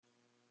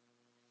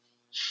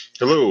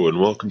Hello and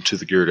welcome to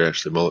the Garrett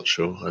Ashley Mullet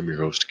Show. I'm your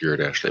host,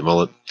 Garrett Ashley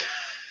Mullet.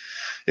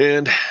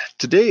 And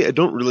today I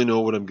don't really know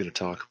what I'm going to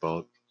talk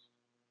about.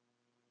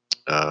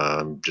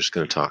 I'm just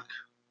going to talk.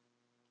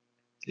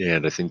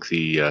 And I think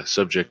the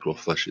subject will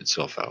flesh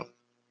itself out.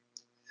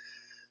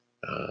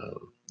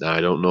 Now, I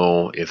don't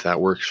know if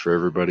that works for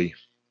everybody,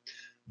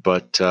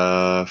 but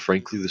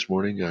frankly, this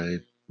morning I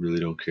really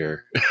don't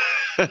care.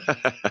 And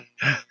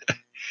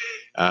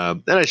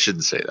I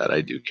shouldn't say that.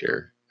 I do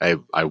care.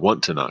 I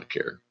want to not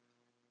care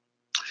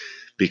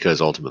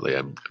because ultimately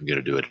I'm going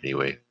to do it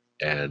anyway.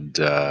 And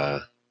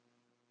I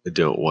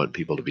don't want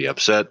people to be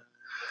upset.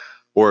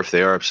 Or if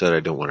they are upset, I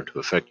don't want it to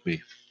affect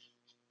me.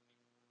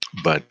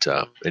 But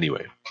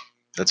anyway,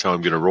 that's how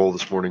I'm going to roll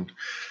this morning.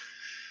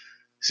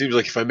 Seems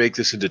like if I make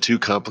this into too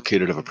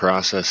complicated of a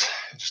process,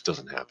 it just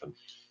doesn't happen.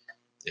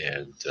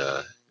 And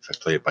if I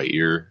play it by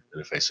ear,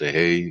 and if I say,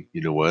 hey,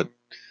 you know what?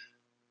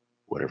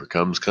 Whatever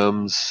comes,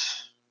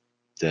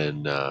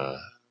 then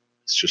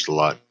it's just a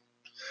lot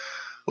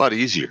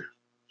easier.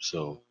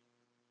 So,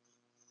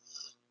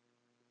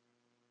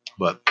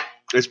 but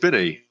it's been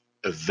a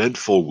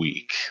eventful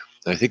week.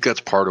 I think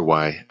that's part of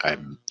why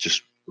I'm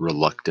just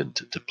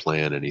reluctant to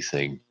plan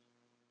anything,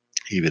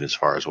 even as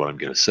far as what I'm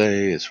going to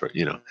say.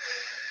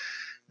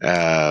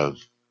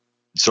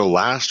 So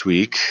last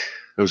week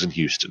I was in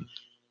Houston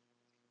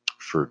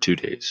for 2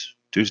 days,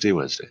 Tuesday,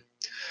 Wednesday,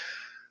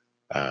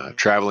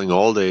 traveling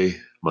all day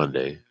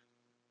Monday,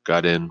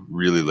 got in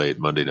really late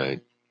Monday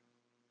night,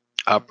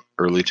 up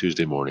early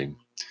Tuesday morning,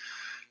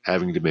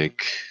 having to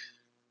make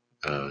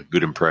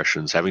good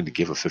impressions, having to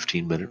give a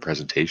 15-minute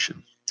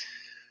presentation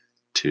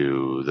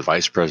to the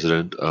vice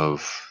president of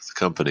the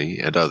company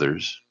and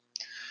others.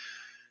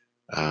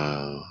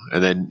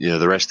 And then,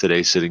 the rest of the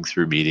day sitting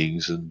through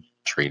meetings and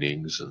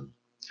trainings and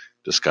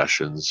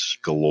discussions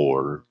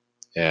galore,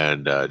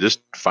 and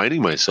just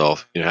finding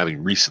myself,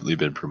 having recently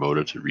been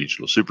promoted to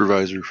regional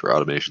supervisor for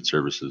automation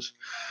services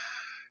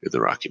in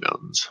the Rocky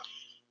Mountains,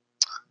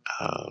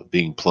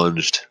 being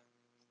plunged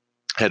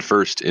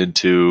headfirst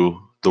into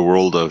the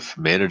world of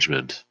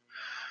management.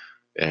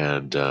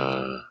 And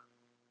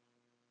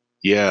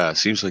it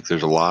seems like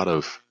there's a lot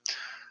of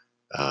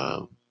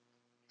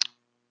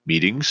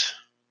meetings,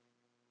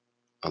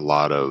 a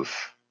lot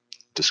of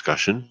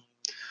discussion,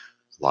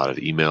 a lot of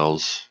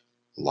emails,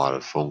 a lot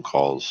of phone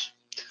calls,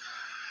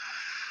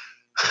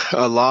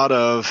 a lot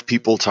of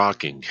people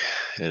talking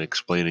and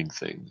explaining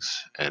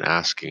things and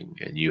asking,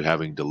 and you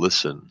having to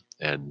listen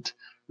and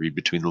read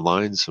between the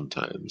lines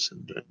sometimes.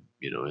 And,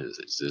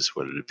 is this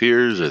what it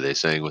appears? Are they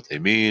saying what they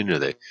mean? Are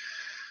they?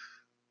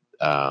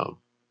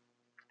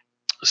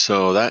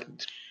 So that,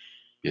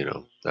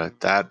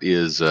 that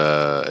is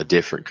a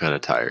different kind of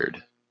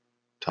tired,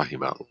 talking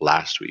about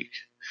last week.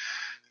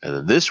 And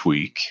then this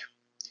week,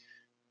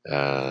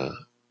 my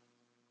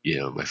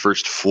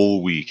first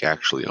full week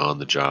actually on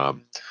the job,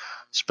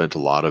 spent a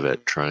lot of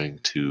it trying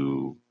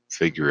to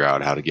figure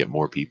out how to get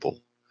more people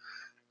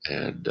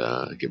and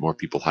get more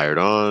people hired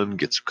on,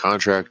 get some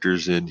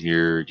contractors in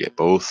here, get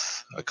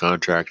both a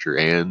contractor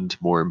and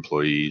more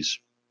employees,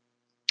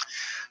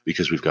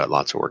 because we've got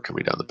lots of work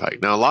coming down the pike.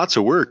 Now, lots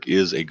of work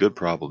is a good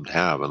problem to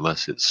have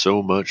unless it's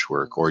so much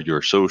work or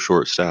you're so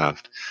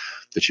short-staffed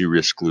that you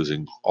risk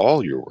losing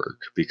all your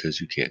work because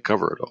you can't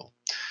cover it all.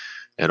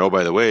 And, oh,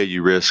 by the way,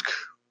 you risk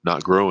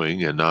not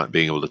growing and not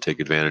being able to take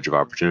advantage of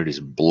opportunities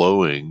and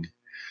blowing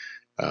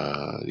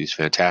these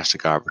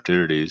fantastic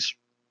opportunities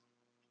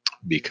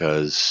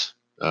because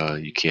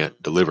you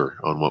can't deliver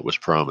on what was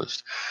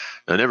promised.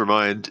 Now, never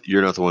mind,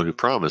 you're not the one who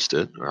promised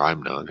it, or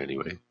I'm not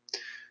anyway.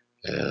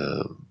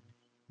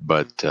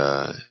 But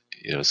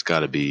it's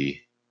got to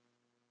be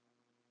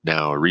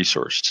now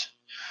resourced.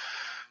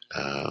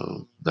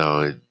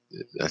 Now,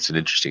 that's an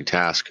interesting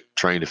task,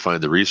 trying to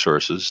find the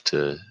resources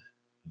to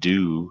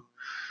do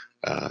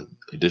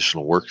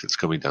additional work that's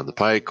coming down the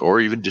pike,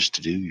 or even just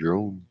to do your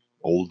own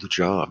old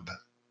job.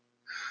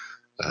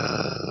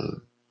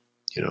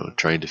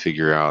 Trying to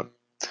figure out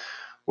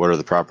what are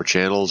the proper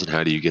channels and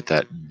how do you get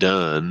that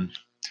done,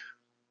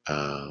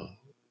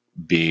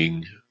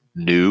 being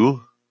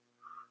new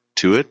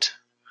to it.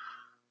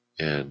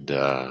 And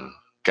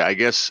I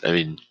guess,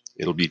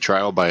 it'll be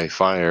trial by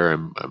fire.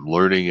 I'm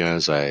learning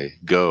as I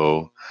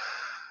go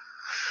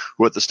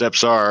what the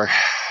steps are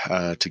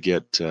to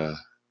get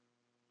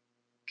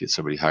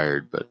somebody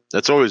hired. But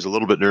that's always a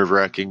little bit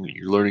nerve-wracking.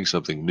 You're learning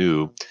something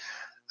new.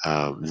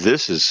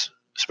 This is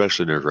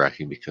especially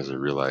nerve-wracking because I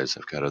realize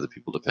I've got other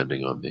people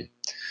depending on me.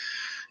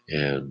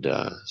 And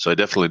so I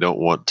definitely don't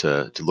want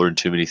to learn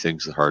too many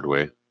things the hard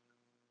way.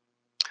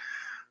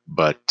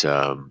 But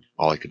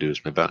all I could do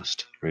is my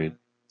best, right?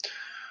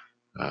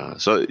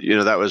 So,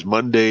 that was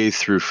Monday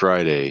through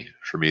Friday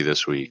for me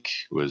this week,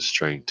 was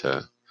trying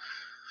to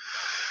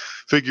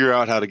figure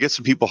out how to get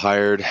some people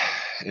hired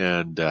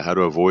and how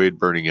to avoid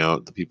burning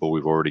out the people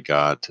we've already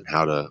got, and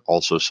how to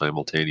also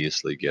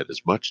simultaneously get as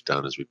much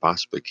done as we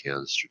possibly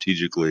can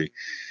strategically.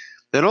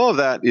 And all of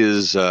that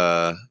is,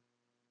 I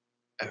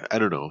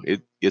don't know,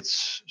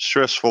 it's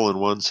stressful in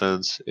one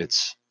sense.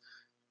 It's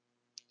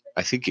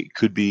I think it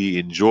could be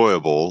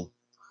enjoyable,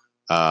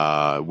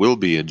 will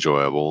be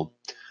enjoyable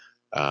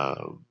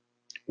uh,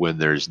 when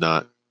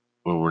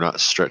we're not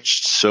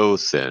stretched so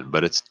thin,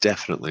 but it's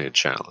definitely a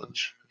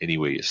challenge any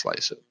way you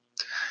slice it.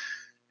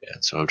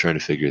 And so I'm trying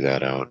to figure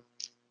that out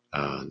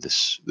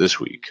this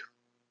week.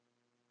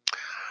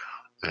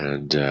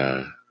 And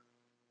I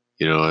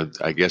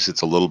guess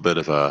it's a little bit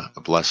of a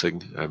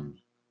blessing.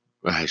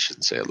 I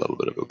shouldn't say a little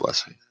bit of a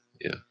blessing.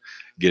 Yeah,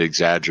 get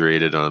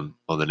exaggerated on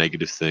the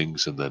negative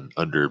things and then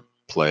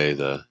underplay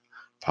the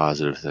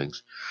positive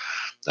things.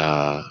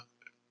 Uh,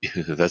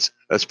 that's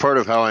part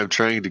of how I'm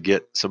trying to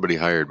get somebody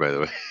hired, by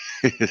the way.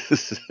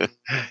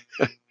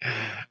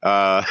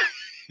 uh,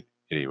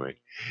 anyway,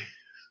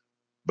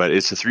 but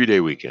it's a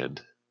 3-day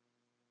weekend.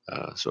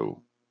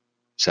 So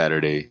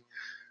Saturday,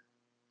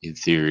 in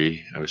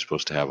theory, I was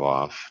supposed to have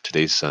off.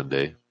 Today's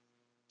Sunday,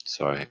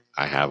 so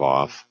I have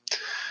off.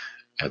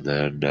 And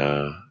then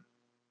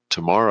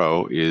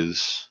tomorrow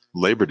is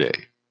Labor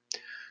Day.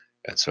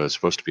 And so it's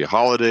supposed to be a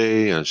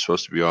holiday and I'm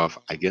supposed to be off.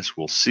 I guess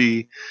we'll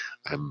see.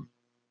 I'm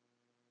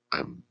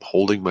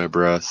holding my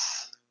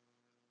breath,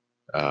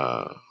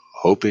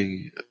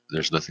 hoping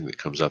there's nothing that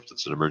comes up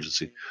that's an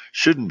emergency.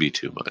 Shouldn't be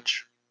too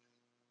much.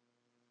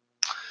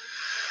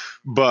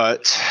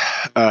 But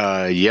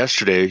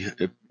yesterday,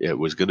 it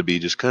was going to be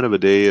just kind of a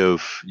day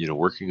of,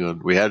 working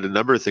on. We had a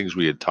number of things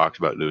we had talked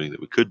about doing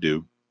that we could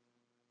do.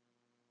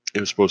 It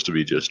was supposed to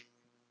be just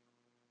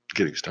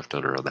getting stuff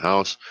done around the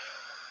house.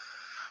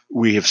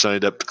 We have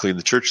signed up to clean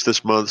the church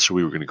this month, so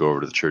we were going to go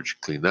over to the church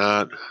and clean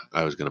that.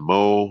 I was going to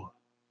mow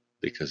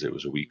because it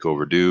was a week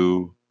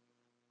overdue.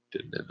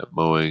 Didn't end up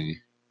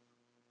mowing.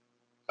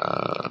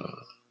 I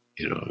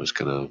was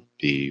going to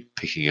be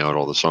picking out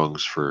all the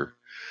songs for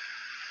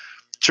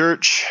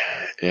church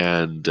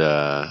and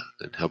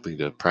helping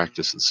to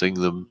practice and sing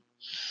them,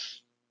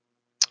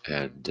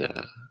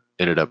 and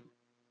ended up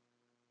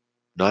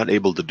not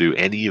able to do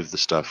any of the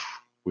stuff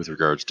with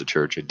regards to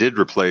church. I did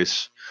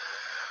replace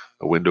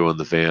a window on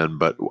the van,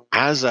 but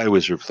as I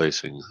was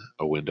replacing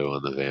a window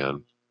on the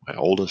van, my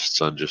oldest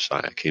son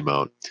Josiah came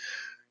out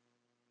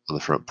on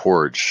the front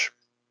porch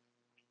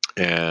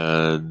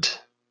and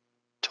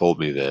told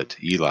me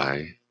that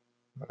Eli,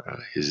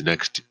 his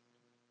next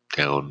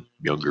down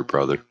younger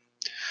brother,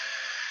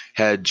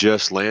 had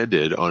just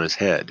landed on his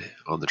head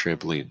on the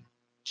trampoline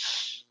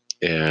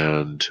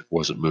and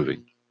wasn't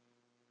moving.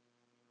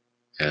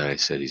 And I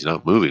said, he's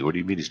not moving. What do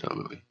you mean he's not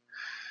moving?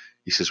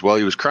 He says, well,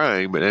 he was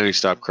crying, but then he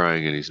stopped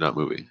crying and he's not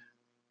moving.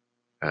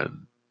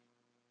 And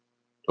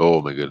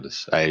oh my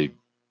goodness, yeah,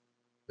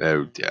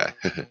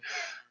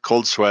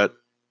 cold sweat.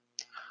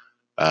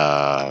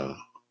 It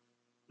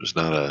was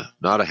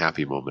not a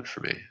happy moment for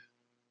me.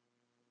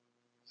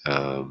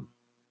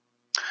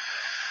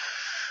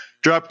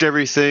 Dropped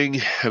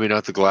everything. I mean,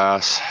 not the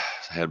glass.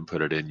 I hadn't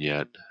put it in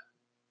yet.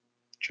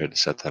 Tried to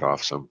set that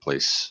off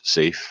someplace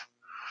safe.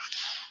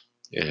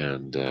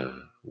 And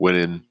went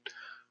in,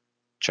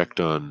 checked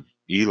on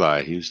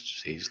Eli.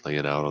 He's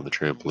laying out on the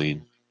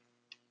trampoline.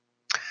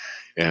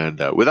 And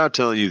without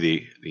telling you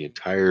the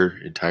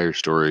entire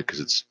story, because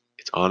it's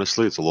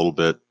honestly it's a little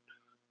bit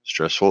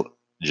stressful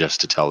just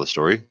to tell the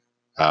story.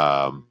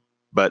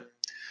 But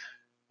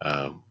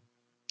I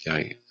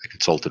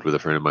consulted with a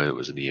friend of mine that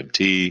was an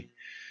EMT.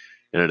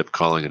 Ended up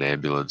calling an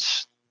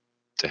ambulance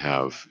to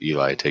have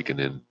Eli taken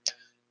in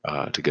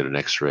to get an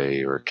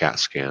X-ray or a CAT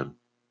scan.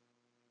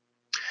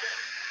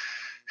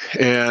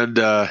 And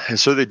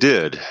so they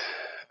did.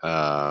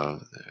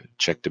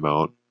 Checked him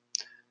out.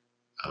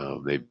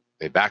 They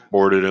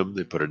backboarded him.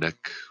 They put a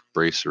neck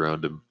brace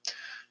around him,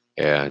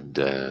 and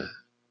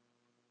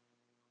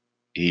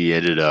he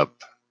ended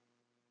up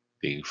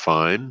being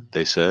fine.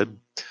 They said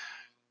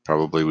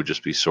probably would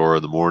just be sore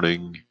in the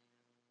morning.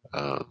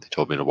 They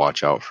told me to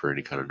watch out for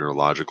any kind of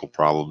neurological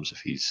problems if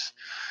he's,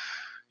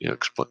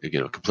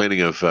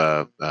 complaining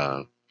of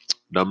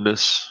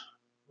numbness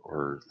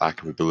or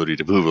lack of ability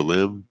to move a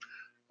limb.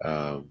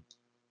 So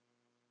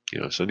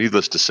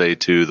needless to say,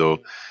 too, though,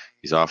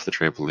 he's off the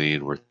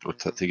trampoline. We're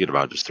thinking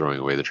about just throwing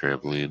away the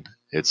trampoline.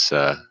 It's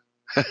I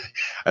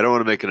don't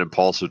want to make an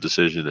impulsive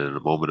decision in a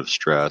moment of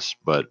stress,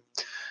 but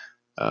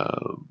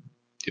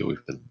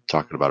we've been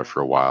talking about it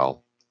for a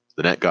while.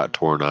 The net got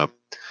torn up,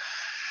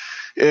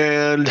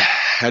 and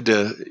had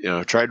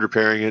to tried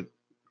repairing it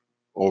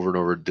over and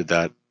over. Did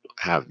that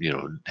half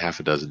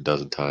a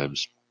dozen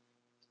times.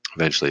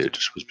 Eventually, it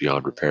just was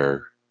beyond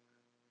repair,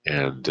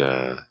 and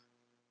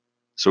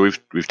so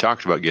we've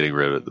talked about getting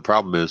rid of it. The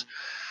problem is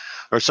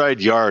our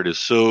side yard is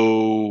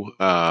so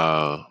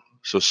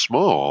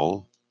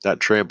small that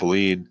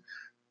trampoline.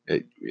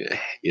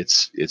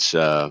 It's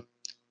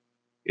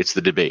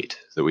the debate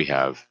that we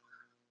have.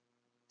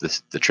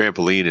 The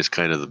trampoline is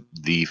kind of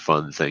the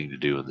fun thing to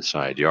do in the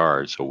side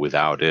yard. So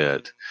without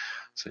it,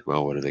 it's like,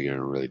 well, what are they going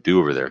to really do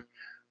over there?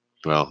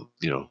 Well,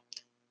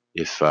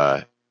 if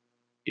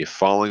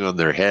falling on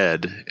their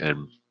head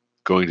and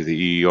going to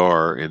the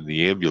ER and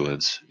the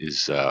ambulance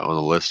is on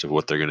the list of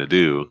what they're going to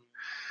do,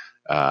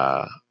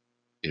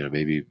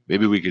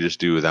 maybe we could just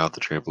do without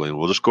the trampoline.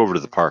 We'll just go over to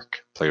the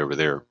park, play over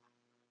there.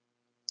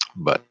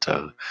 But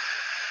I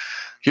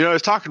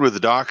was talking with the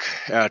doc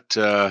at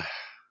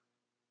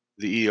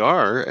the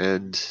ER,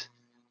 and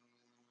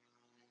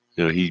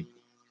he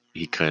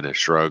kind of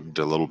shrugged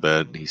a little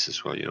bit, and he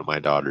says, "Well, my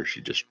daughter,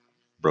 she just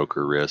broke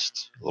her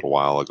wrist a little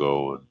while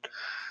ago,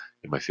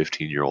 and my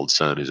 15-year-old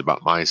son, who's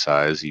about my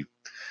size, he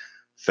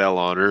fell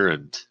on her,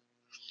 and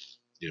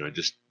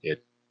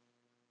it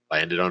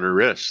landed on her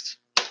wrist.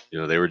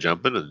 They were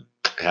jumping and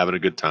having a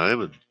good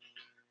time, and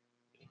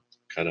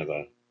kind of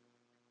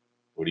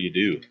what do you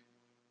do,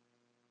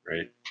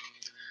 right?"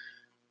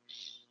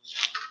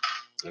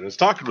 And I was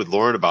talking with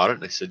Lauren about it,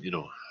 and I said, on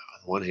the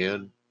one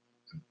hand,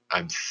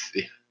 I'm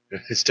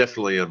it's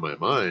definitely on my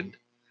mind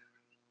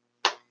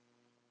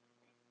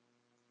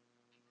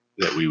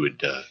that we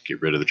would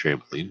get rid of the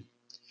trampoline.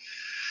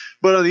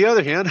 But on the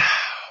other hand,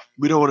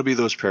 we don't want to be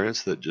those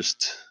parents that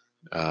just,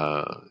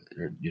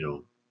 we've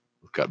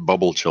got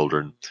bubble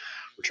children.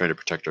 We're trying to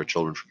protect our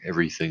children from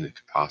everything that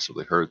could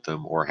possibly hurt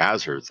them or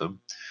has hurt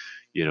them.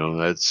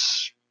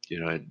 That's,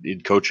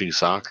 in coaching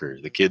soccer,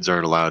 the kids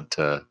aren't allowed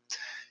to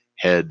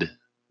head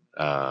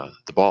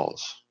the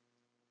balls.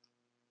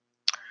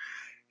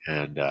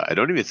 And I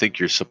don't even think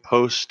you're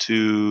supposed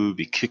to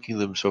be kicking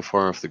them so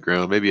far off the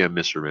ground. Maybe I'm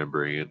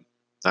misremembering it.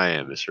 I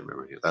am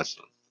misremembering it. That's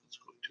going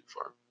too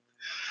far.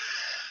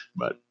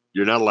 But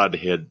you're not allowed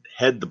to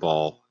head the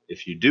ball.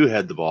 If you do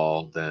head the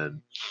ball,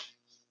 then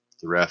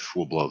the ref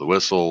will blow the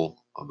whistle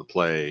on the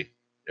play.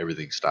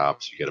 Everything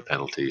stops. You get a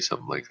penalty,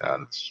 something like that.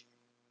 It's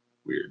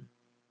weird.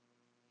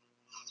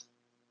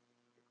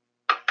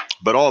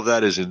 But all of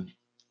that is in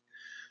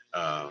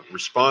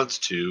response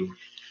to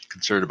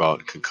concern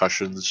about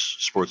concussions,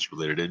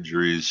 sports-related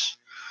injuries,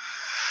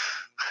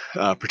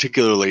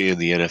 particularly in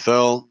the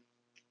NFL.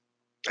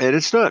 And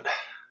it's not,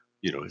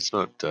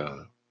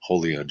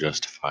 wholly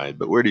unjustified,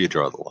 but where do you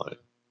draw the line,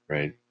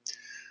 right?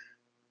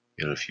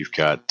 If you've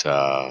got,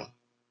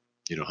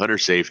 hunter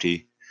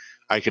safety,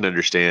 I can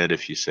understand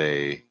if you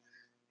say,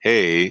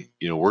 hey,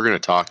 we're going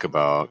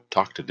to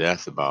talk to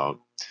death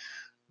about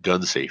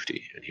gun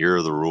safety, and here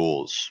are the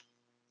rules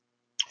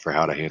for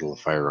how to handle a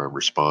firearm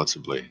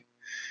responsibly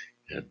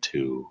and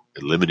to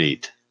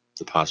eliminate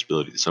the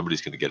possibility that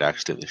somebody's going to get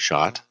accidentally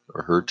shot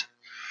or hurt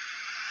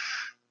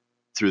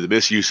through the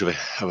misuse of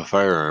a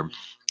firearm.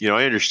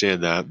 I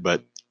understand that,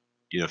 but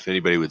if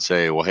anybody would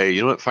say, well, hey,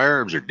 you know what,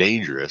 firearms are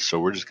dangerous, so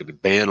we're just going to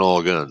ban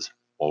all guns.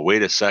 Well,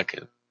 wait a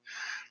second.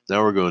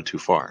 Now we're going too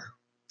far.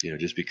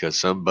 Just because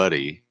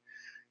somebody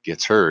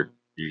gets hurt,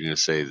 you're going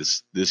to say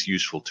this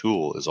useful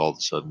tool is all of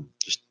a sudden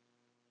just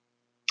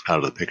out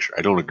of the picture.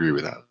 I don't agree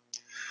with that.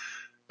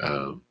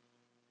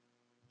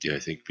 I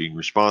think being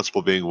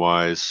responsible, being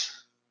wise,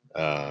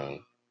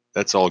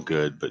 that's all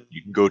good, but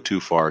you can go too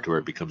far to where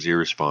it becomes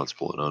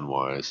irresponsible and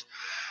unwise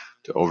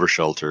to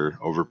over-shelter,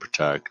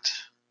 overprotect,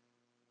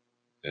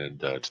 and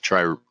to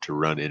try to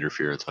run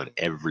interference on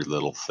every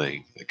little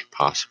thing that could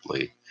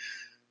possibly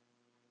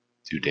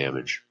do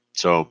damage.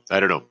 So, I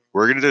don't know.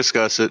 We're going to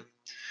discuss it.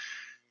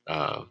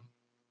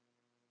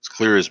 It's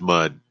clear as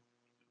mud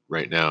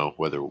right now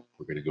whether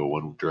we're going to go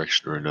one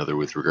direction or another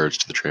with regards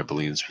to the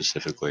trampoline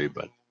specifically,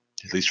 but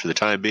at least for the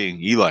time being,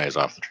 Eli is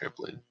off the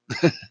trampoline.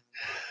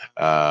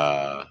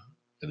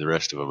 And the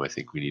rest of them, I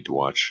think we need to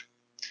watch.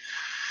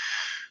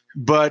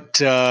 But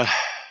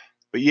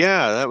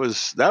yeah, that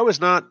was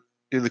not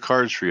in the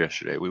cards for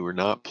yesterday. We were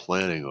not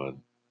planning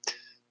on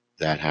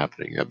that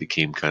happening. That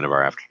became kind of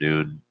our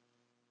afternoon.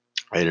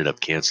 I ended up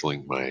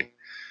canceling my,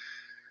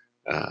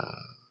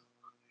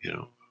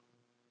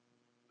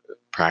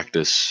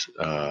 practice.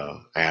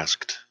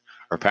 Asked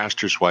our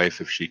pastor's wife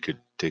if she could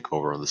take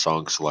over on the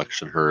song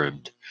selection. Her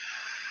and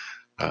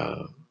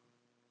a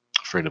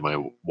friend of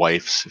my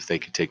wife's, if they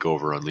could take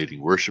over on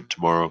leading worship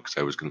tomorrow, because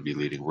I was going to be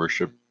leading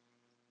worship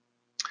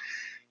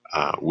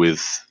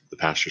with the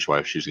pastor's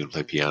wife. She was going to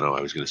play piano.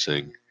 I was going to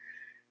sing.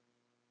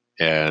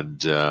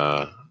 And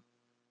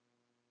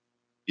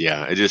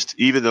yeah, I just,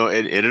 even though,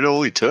 and it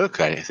only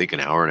took, I think, an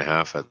hour and a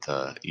half at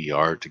the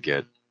ER to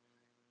get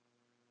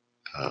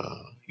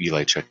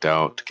Eli checked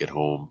out, to get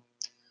home.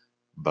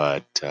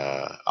 But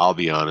I'll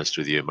be honest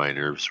with you, my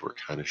nerves were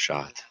kind of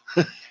shot.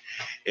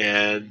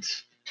 And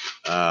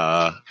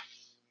I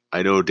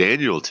know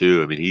Daniel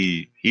too. I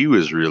mean, he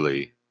was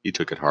really, he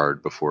took it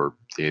hard before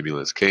the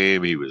ambulance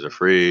came. He was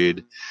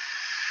afraid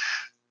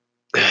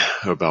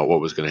about what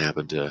was going to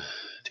happen to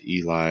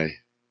Eli.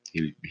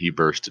 He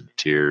burst into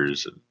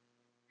tears and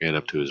ran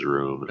up to his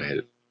room, and I had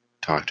to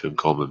talk to him,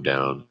 calm him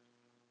down.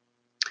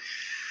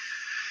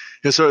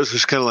 And so it was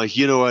just kind of like,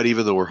 you know what,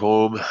 even though we're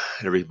home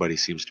and everybody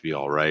seems to be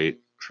all right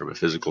from a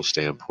physical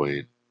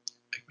standpoint,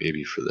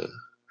 maybe for the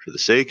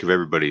sake of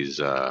everybody's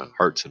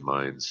hearts and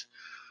minds,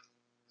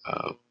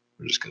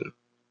 we're just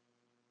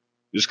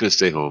gonna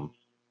stay home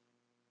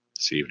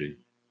this evening.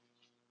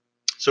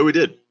 So we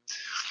did.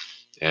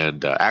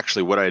 And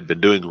actually, what I had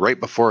been doing right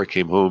before I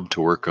came home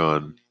to work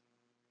on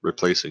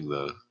replacing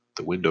the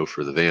window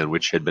for the van,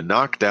 which had been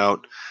knocked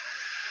out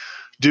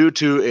due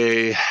to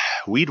a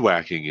weed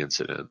whacking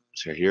incident.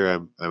 So here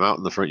I'm out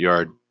in the front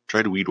yard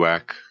trying to weed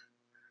whack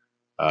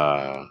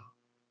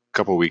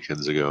couple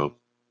weekends ago.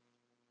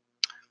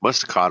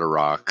 Must have caught a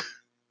rock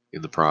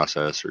in the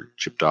process or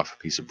chipped off a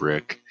piece of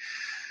brick,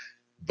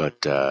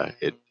 but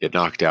it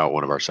knocked out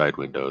one of our side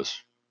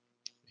windows.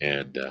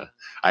 And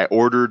I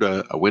ordered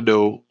a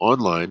window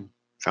online,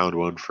 found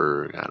one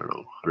for, I don't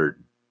know,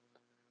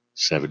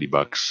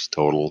 $170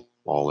 total,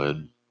 all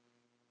in.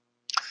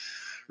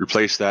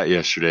 Replaced that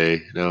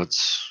yesterday. Now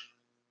it's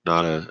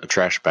not a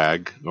trash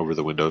bag over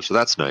the window, so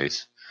that's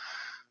nice.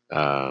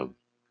 Um,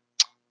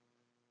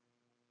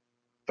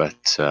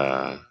 but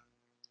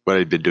what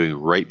I'd been doing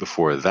right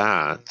before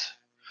that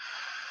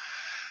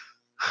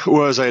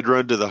was I had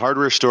run to the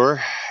hardware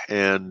store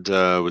and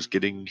was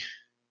getting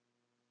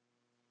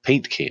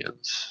paint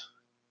cans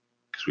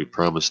because we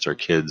promised our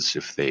kids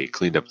if they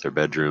cleaned up their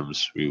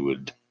bedrooms, we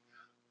would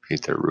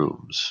paint their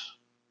rooms.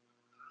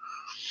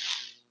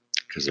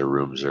 Because their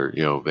rooms are,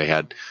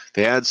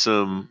 they had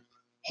some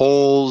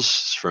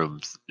holes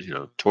from,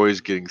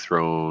 toys getting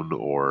thrown,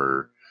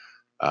 or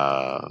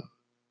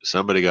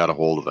somebody got a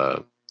hold of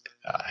a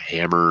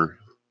hammer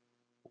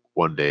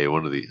one day,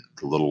 one of the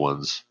little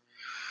ones,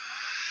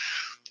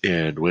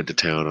 and went to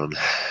town on a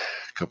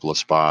couple of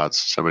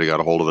spots. Somebody got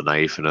a hold of a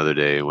knife another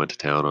day and went to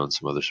town on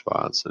some other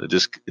spots. And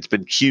it's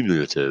been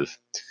cumulative.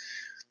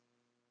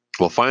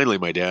 Well, finally,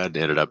 my dad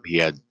he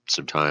had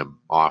some time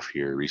off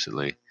here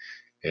recently,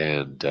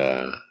 and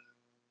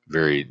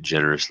very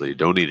generously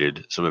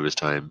donated some of his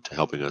time to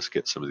helping us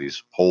get some of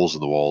these holes in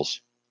the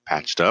walls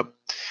patched up,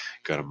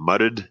 got them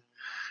mudded,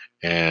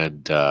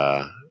 and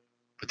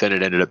but then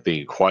it ended up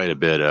being quite a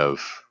bit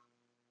of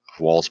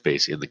wall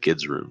space in the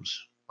kids'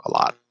 rooms. A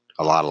lot.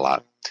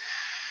 And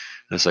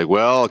it's like,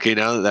 well, okay,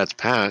 now that that's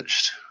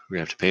patched, we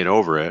have to paint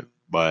over it,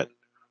 but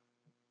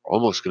we're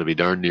almost going to be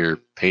darn near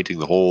painting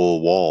the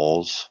whole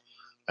walls,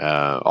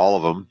 all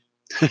of them,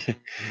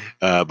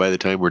 by the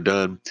time we're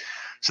done.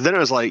 So then I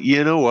was like,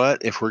 you know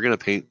what? If we're going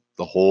to paint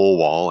the whole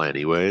wall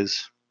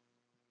anyways,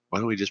 why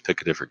don't we just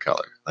pick a different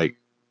color?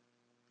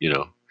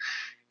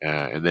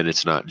 And then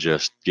it's not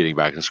just getting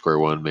back to square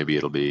one. Maybe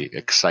it'll be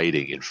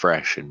exciting and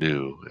fresh and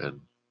new.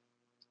 And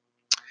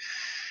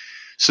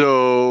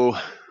so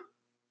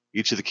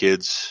each of the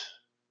kids,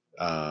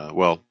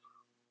 Saul,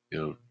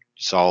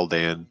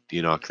 Dan,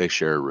 Enoch, they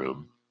share a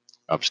room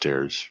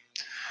upstairs.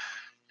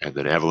 And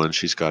then Evelyn,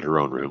 she's got her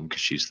own room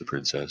because she's the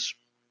princess.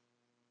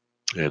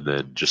 And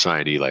then Josiah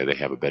and Eli, they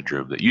have a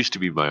bedroom that used to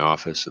be my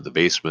office in the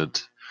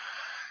basement.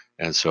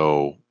 And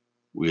so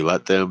we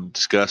let them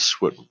discuss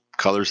what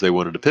colors they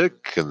wanted to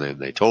pick, and then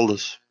they told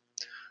us.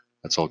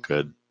 That's all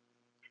good.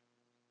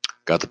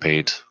 Got the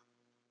paint.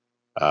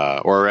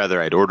 Or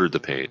rather, I'd ordered the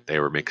paint. They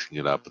were mixing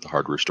it up at the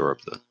hardware store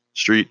up the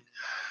street.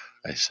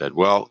 I said,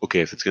 well, okay,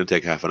 if it's going to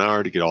take half an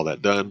hour to get all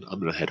that done, I'm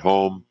going to head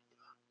home,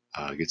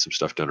 get some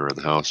stuff done around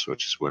the house,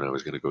 which is when I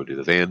was going to go do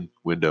the van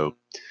window.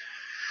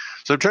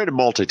 So I'm trying to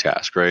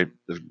multitask, right?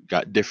 I've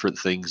got different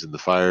things in the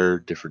fire,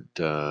 different,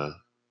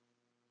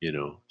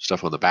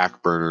 stuff on the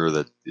back burner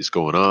that is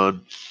going on.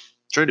 I'm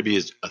trying to be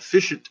as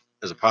efficient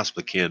as I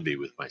possibly can be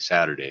with my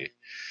Saturday.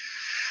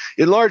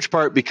 In large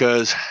part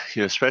because,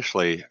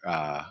 especially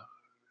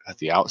at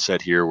the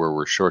outset here where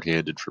we're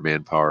shorthanded for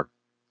manpower,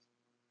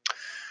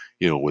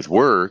 with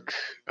work,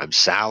 I'm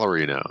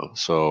salary now.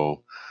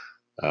 So,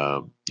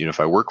 if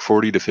I work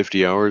 40 to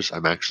 50 hours,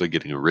 I'm actually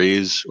getting a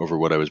raise over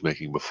what I was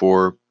making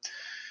before.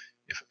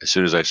 As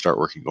soon as I start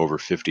working over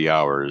 50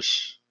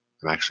 hours,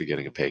 I'm actually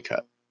getting a pay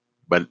cut.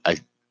 But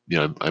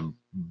I'm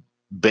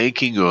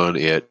banking on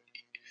it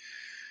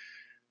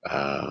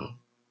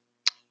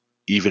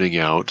evening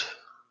out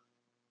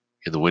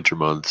in the winter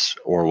months,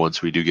 or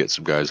once we do get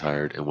some guys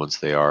hired, and once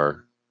they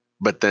are.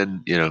 But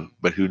then,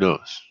 but who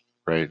knows,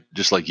 right?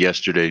 Just like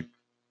yesterday,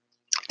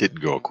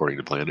 didn't go according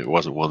to plan. It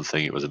wasn't one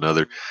thing; it was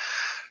another.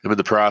 I'm in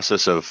the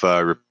process of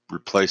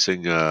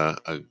replacing a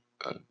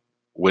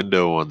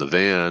window on the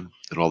van,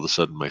 and all of a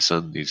sudden my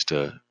son needs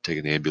to take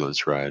an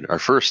ambulance ride, our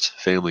first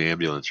family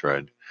ambulance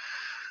ride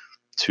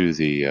to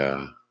the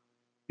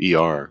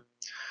ER.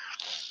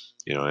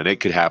 And it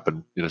could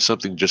happen,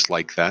 something just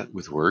like that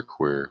with work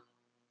where,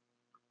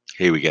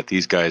 hey, we get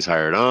these guys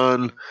hired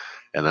on,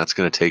 and that's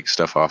going to take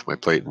stuff off my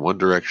plate in one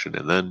direction,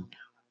 and then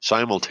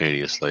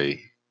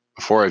simultaneously,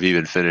 before I've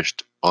even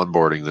finished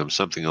onboarding them,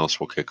 something else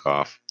will kick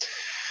off,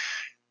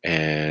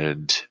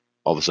 and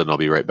all of a sudden I'll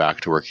be right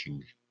back to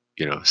working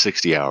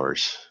 60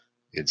 hours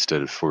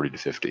instead of 40 to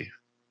 50.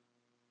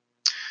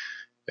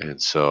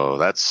 And so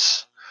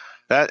that's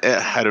that.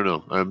 I don't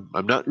know.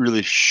 I'm not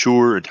really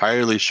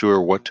entirely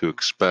sure what to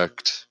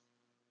expect.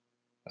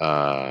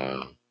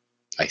 I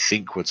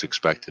think what's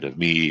expected of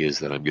me is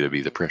that I'm going to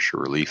be the pressure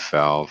relief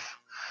valve.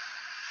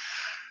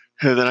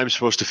 And then I'm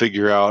supposed to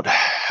figure out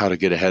how to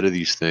get ahead of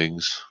these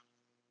things.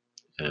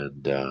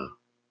 And,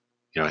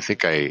 I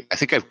think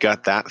I've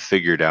got that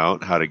figured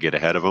out, how to get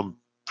ahead of them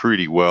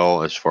pretty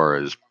well as far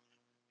as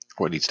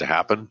what needs to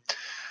happen.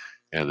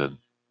 And then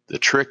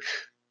the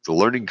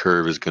learning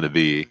curve is going to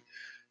be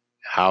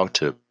how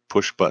to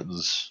push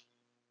buttons,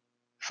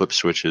 flip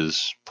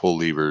switches, pull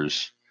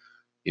levers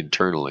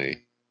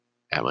internally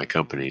at my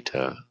company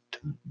to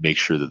make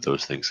sure that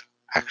those things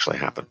actually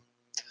happen.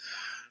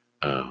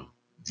 uh,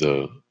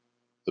 the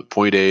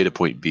point A to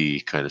point B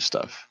kind of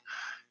stuff.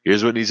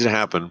 Here's what needs to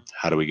happen.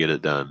 How do we get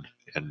it done?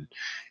 And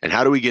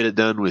how do we get it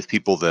done with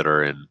people that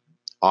are in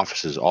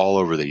offices all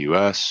over the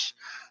U.S.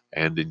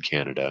 and in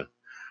Canada,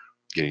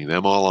 getting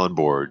them all on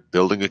board,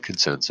 building a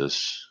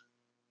consensus,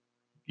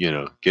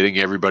 getting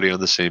everybody on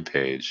the same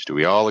page. Do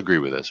we all agree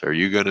with this? Are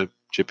you going to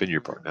chip in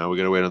your part? Now we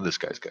got to wait on this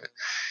guy's guy.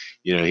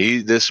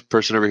 This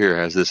person over here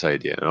has this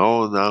idea.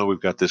 Oh, now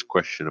we've got this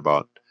question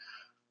about,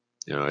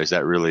 is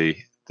that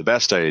really the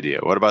best idea?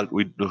 What about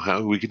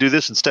how we could do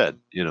this instead?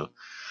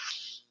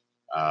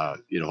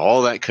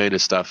 All that kind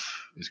of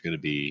stuff is going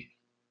to be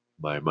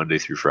my Monday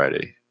through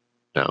Friday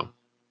now.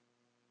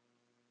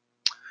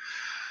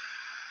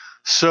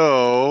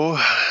 So,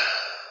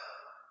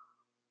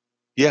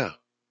 yeah,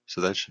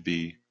 so that should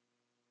be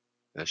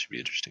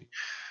interesting.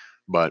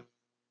 But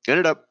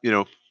ended up,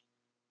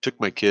 took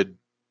my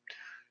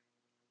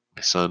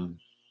son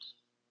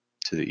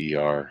to the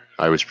ER.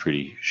 I was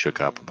pretty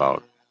shook up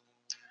about,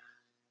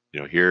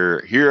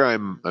 here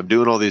I'm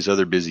doing all these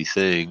other busy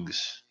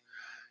things,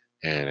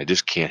 and I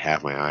just can't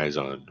have my eyes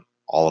on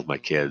all of my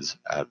kids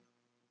at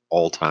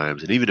all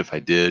times. And even if I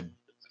did,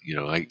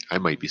 I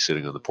might be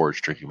sitting on the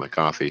porch drinking my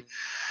coffee,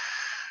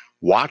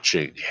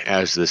 watching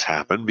as this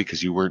happened,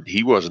 because he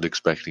wasn't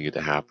expecting it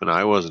to happen.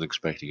 I wasn't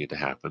expecting it to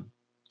happen.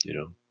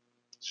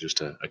 It's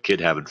just a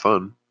kid having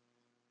fun.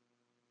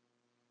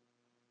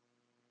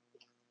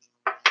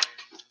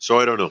 So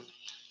I don't know.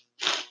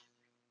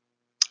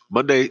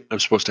 Monday, I'm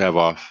supposed to have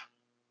off.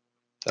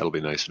 That'll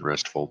be nice and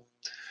restful.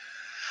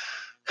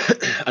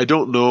 I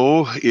don't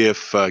know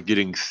if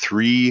getting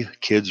 3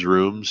 kids'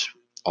 rooms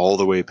all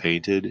the way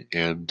painted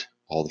and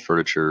all the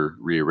furniture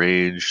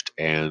rearranged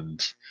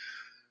and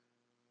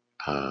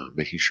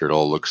making sure it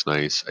all looks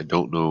nice, I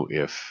don't know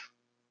if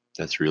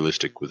that's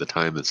realistic with the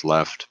time that's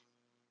left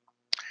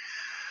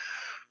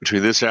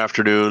between this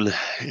afternoon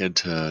and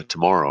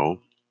tomorrow.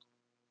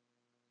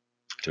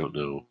 I don't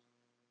know.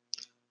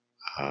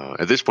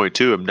 At this point,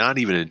 too, I'm not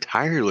even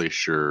entirely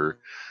sure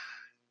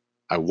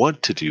I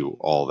want to do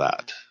all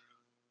that,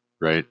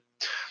 right?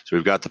 So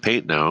we've got the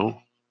paint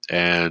now,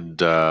 and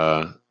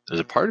there's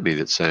a part of me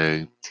that's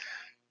saying,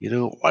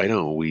 why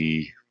don't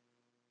we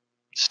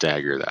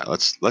stagger that?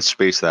 Let's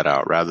space that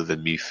out rather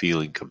than me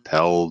feeling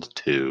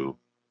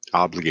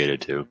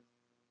obligated to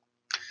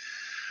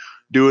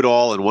do it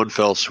all in one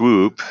fell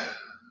swoop,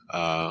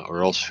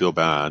 or else feel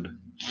bad.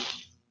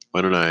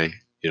 Why don't I,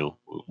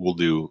 we'll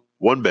do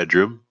 1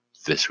 bedroom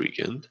this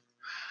weekend,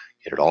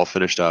 get it all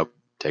finished up,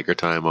 take our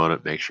time on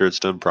it, make sure it's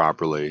done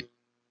properly.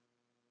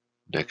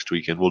 Next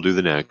weekend we'll do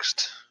the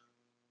next,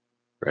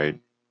 right?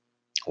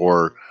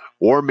 Or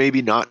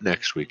maybe not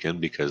next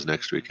weekend, because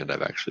next weekend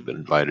I've actually been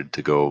invited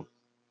to go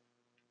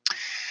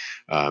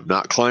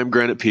not climb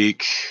Granite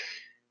Peak.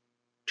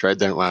 Tried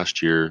that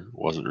last year,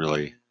 wasn't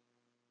really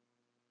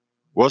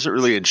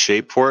in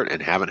shape for it,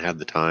 and haven't had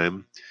the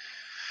time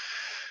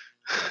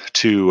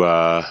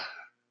to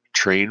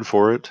train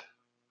for it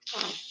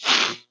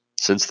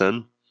since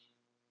then.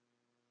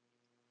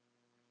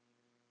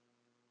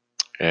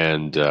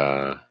 And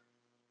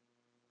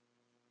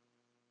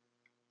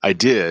I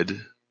did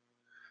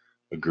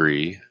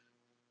agree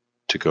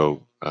to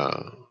go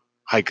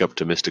hike up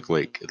to Mystic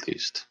Lake at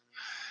least.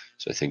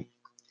 So I think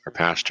our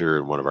pastor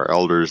and one of our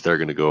elders, they're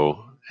going to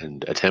go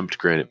and attempt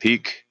Granite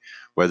Peak.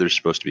 Weather's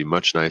supposed to be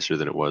much nicer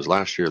than it was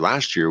last year.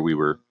 Last year we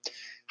were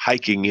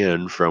hiking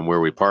in from where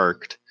we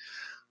parked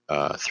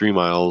 3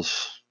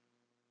 miles,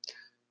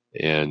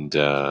 and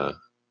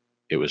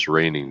it was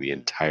raining the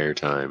entire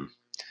time.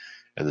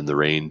 And then the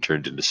rain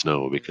turned into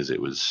snow because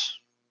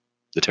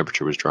the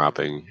temperature was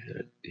dropping.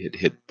 It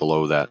hit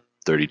below that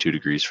 32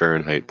 degrees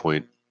Fahrenheit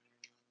point.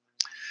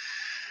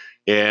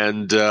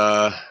 And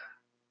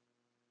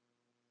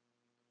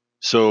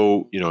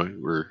so,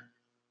 we're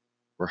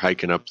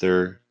hiking up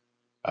there.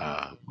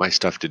 My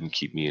stuff didn't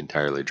keep me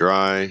entirely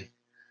dry.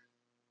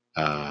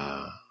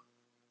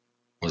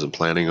 Wasn't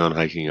planning on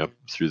hiking up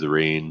through the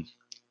rain.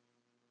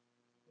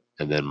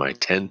 And then my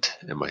tent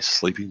and my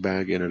sleeping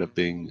bag ended up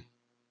being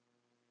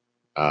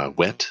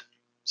wet,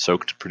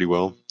 soaked pretty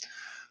well.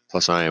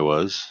 Plus I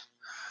was.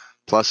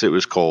 Plus it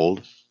was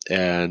cold.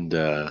 And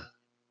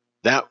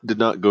that did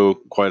not go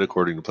quite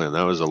according to plan.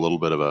 That was a little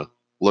bit of a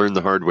learn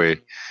the hard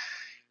way.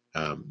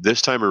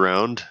 This time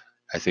around,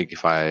 I think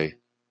if I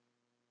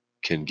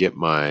can get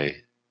my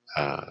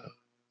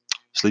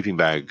sleeping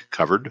bag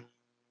covered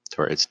to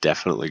where it's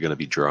definitely going to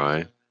be dry,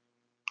 if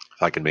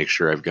I can make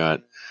sure I've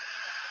got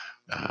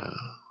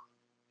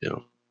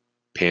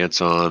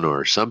pants on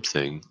or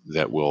something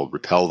that will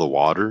repel the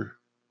water,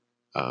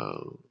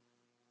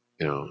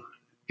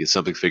 get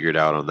something figured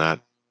out on that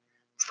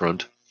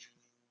front,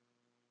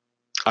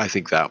 I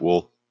think that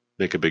will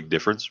make a big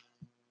difference.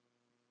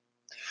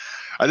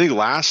 I think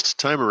last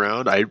time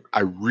around, I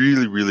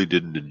really, really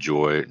didn't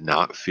enjoy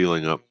not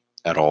feeling up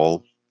at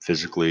all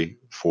physically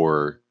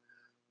for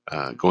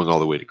going all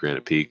the way to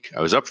Granite Peak.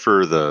 I was up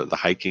for the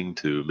hiking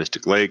to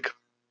Mystic Lake,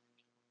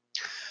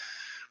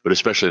 but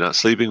especially not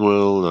sleeping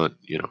well.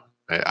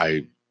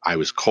 I I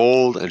was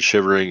cold and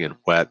shivering and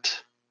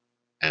wet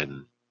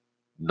and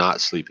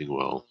not sleeping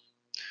well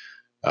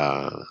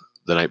the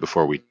night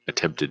before we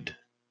attempted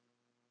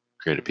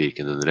Granite Peak,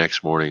 and then the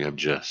next morning I'm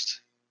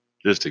just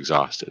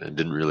exhausted and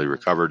didn't really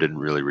recover, didn't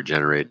really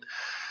regenerate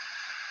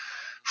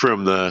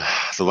from the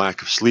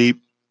lack of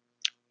sleep,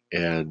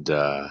 and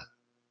and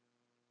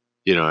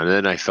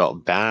then I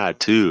felt bad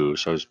too.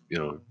 So I was,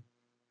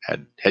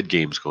 had head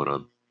games going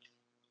on.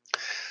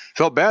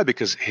 Felt bad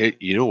because, hey,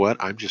 you know what?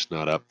 I'm just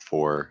not up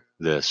for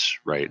this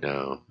right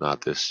now.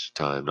 Not this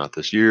time, not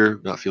this year,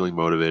 not feeling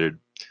motivated.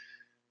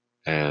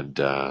 And,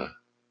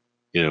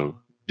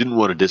 didn't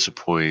want to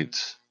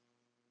disappoint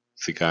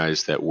the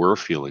guys that were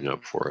feeling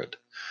up for it,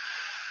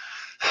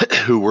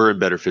 who were in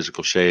better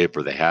physical shape,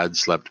 or they had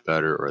slept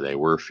better, or they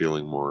were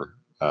feeling more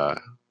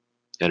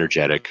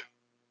energetic.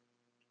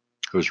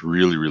 I was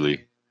really,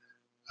 really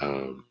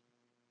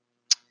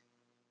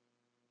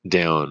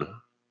down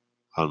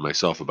on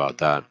myself about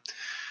that.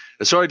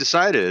 And so I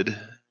decided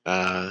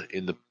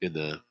in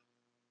the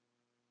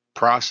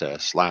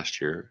process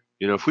last year,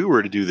 if we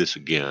were to do this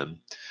again,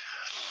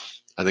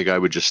 I think I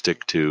would just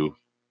stick to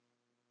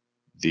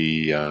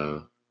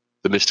the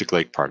Mystic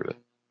Lake part of it,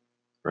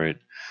 right?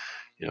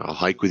 I'll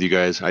hike with you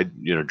guys.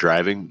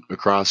 Driving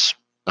across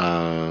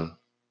the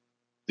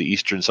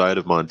eastern side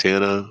of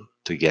Montana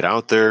to get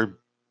out there.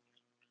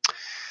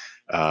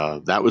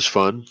 That was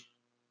fun.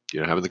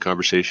 Having the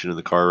conversation in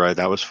the car ride,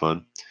 that was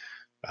fun.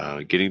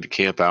 Getting to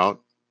camp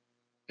out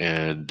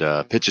and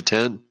pitch a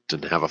tent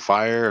and have a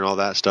fire and all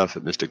that stuff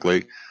at Mystic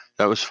Lake,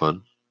 that was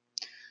fun.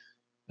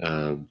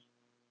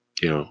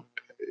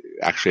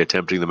 Actually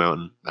attempting the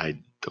mountain, I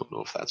don't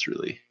know if that's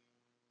really,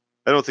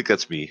 I don't think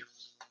that's me,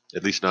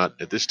 at least not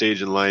at this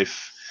stage in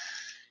life.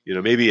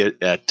 Maybe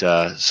at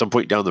some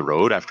point down the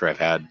road after I've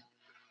had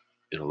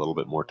a little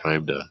bit more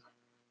time to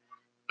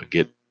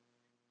get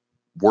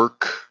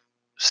work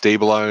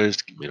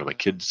stabilized. My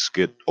kids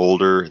get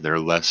older and they're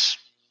less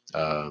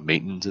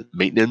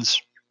maintenance.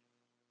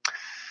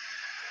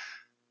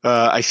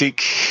 I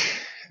think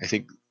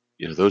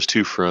those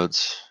two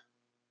fronts.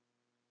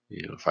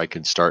 If I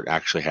can start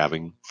actually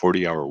having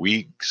 40-hour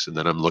weeks, and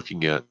then I'm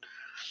looking at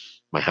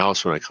my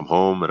house when I come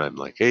home and I'm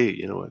like, hey,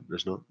 you know what?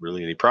 There's not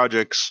really any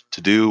projects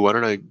to do. Why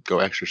don't I go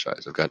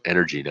exercise? I've got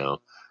energy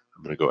now.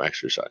 I'm going to go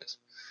exercise.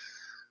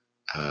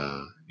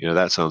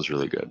 That sounds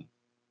really good.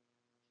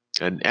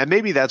 And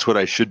maybe that's what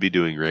I should be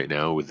doing right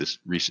now with this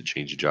recent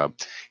change of job.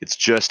 It's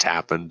just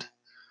happened.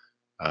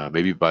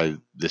 Maybe by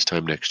this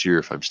time next year,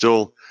 if I'm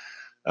still,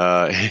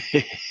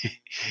 if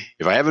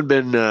I haven't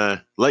been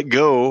let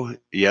go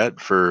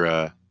yet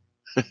for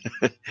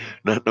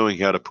not knowing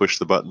how to push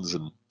the buttons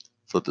and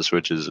flip the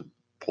switches and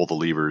pull the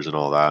levers and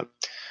all that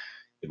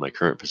in my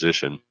current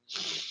position,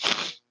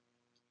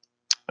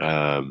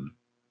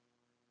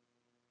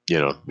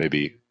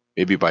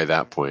 maybe by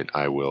that point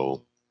I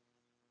will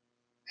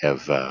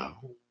have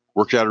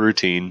worked out a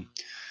routine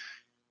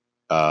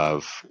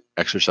of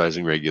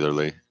exercising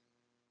regularly,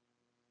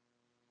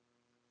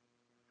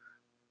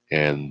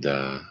 and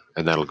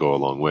that'll go a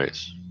long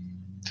ways.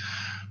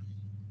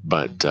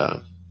 But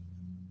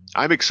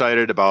I'm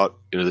excited about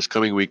this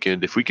coming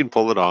weekend. If we can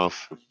pull it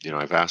off,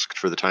 I've asked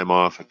for the time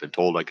off. I've been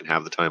told I can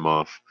have the time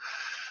off.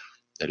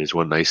 That is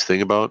one nice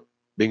thing about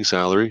being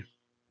salary,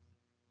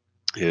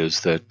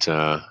 is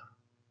that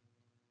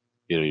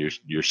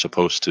you're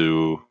supposed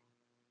to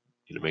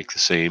make the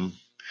same,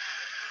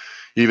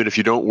 even if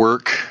you don't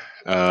work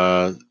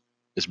as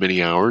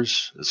many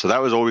hours. So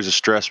that was always a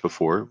stress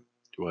before.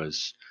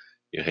 Was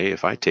hey,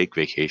 if I take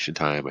vacation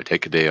time, I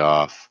take a day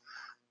off.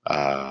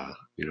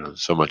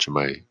 So much of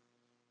my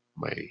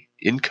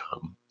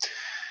income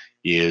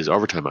is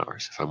overtime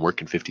hours. If I'm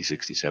working 50,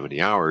 60, 70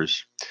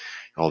 hours,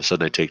 all of a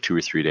sudden I take 2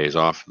 or 3 days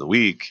off in the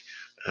week.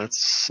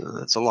 That's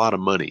a lot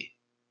of money.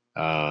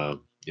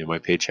 My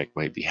paycheck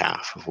might be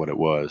half of what it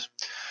was.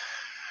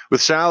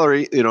 With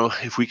salary,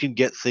 if we can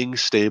get things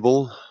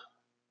stable,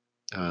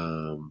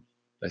 I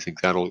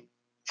think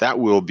that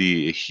will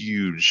be a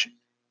huge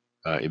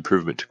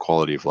improvement to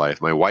quality of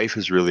life. My wife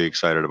is really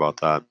excited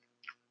about that.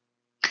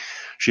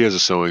 She has a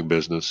sewing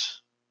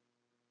business.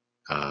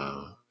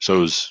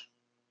 Sews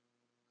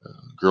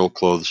girl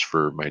clothes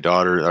for my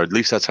daughter, or at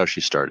least that's how she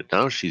started.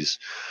 Now she's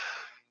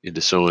into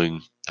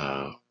sewing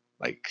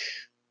like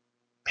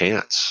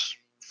pants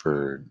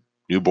for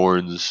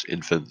newborns,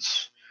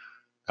 infants.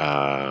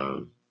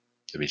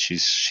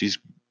 She's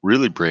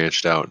really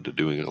branched out into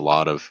doing a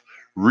lot of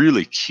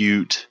really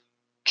cute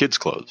kids'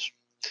 clothes,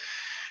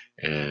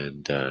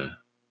 and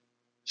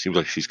seems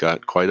like she's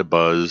got quite a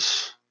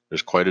buzz.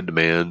 There's quite a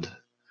demand.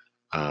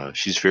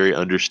 She's very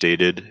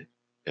understated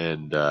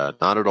and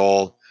not at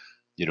all,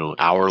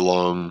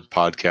 hour-long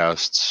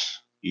podcasts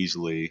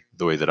easily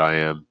the way that I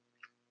am.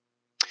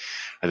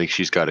 I think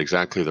she's got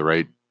exactly the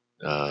right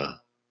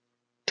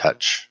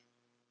touch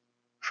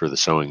for the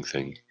sewing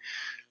thing.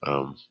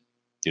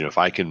 If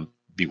I can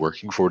be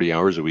working 40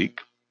 hours a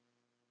week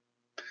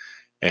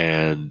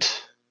and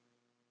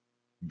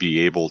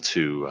be able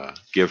to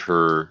give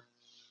her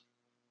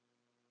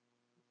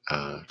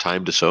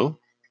time to sew,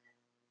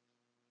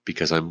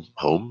 because I'm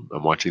home,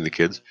 I'm watching the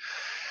kids.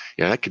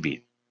 Yeah, that could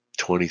be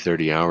 20,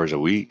 30 hours a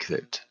week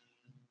that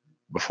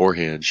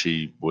beforehand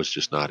she was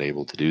just not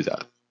able to do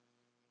that.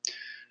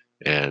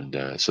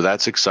 And so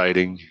that's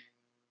exciting.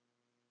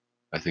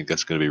 I think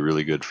that's going to be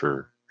really good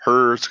for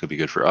her. It's going to be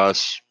good for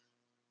us.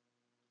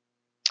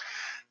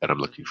 And I'm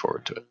looking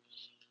forward to it.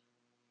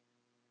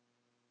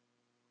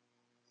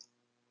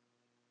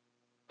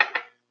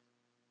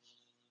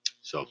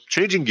 So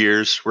changing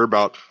gears, we're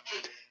about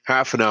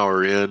half an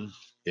hour in,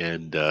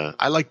 and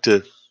I like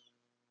to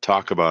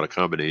talk about a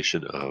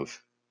combination of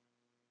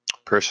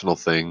personal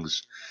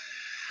things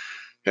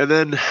and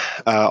then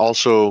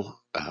also,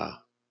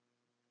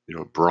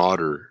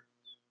 broader,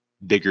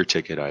 bigger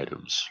ticket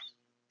items.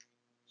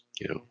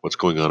 What's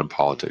going on in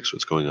politics,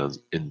 what's going on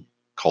in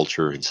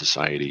culture, in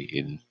society,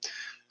 in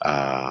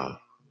the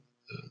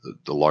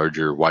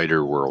larger,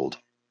 wider world.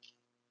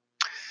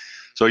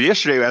 So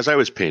yesterday, as I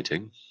was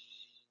painting,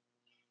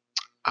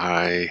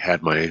 I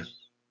had my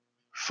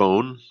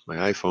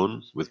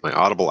iPhone with my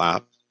Audible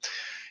app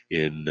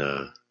in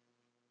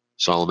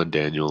Solomon,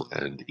 Daniel,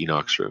 and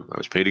Enoch's room. I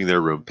was painting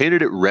their room,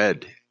 painted it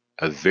red,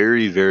 a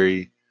very,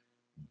 very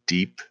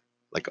deep,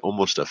 like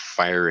almost a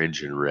fire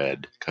engine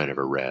red, kind of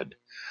a red,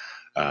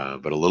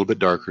 but a little bit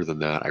darker than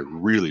that. I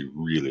really,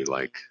 really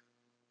like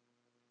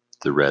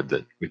the red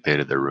that we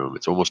painted their room.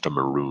 It's almost a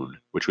maroon,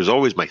 which was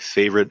always my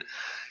favorite,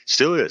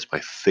 still is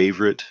my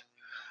favorite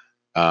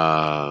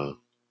Crayola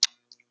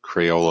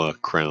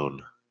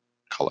crown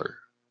color.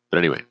 But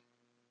anyway,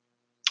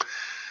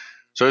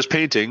 so I was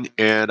painting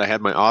and I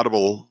had my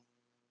Audible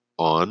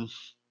on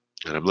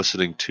and I'm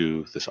listening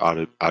to this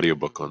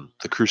audiobook on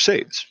the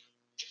Crusades.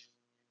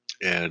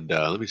 And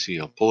let me see,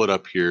 I'll pull it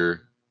up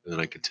here and then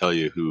I can tell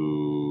you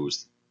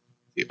who's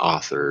the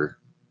author.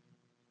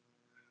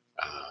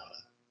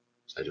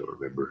 I don't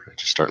remember. I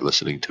just start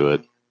listening to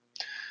it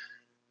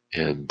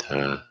and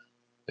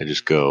I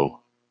just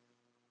go.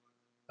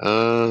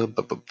 Oh,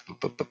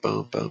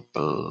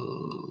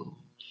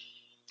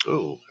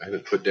 I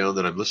haven't put down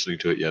that I'm listening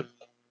to it yet.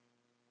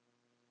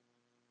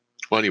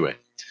 Well, anyway,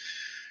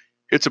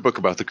 it's a book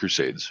about the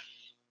Crusades.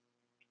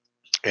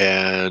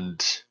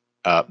 And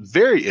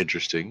very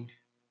interesting.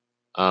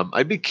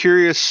 I'd be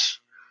curious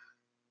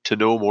to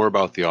know more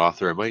about the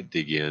author. I might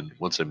dig in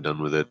once I'm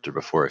done with it or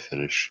before I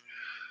finish.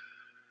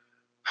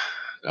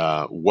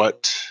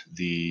 What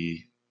the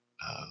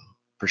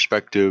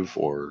perspective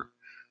or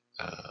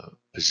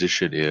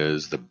position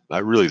is,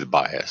 really the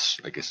bias,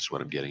 I guess is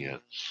what I'm getting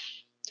at.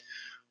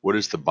 What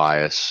is the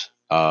bias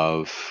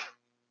of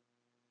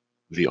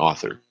the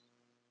author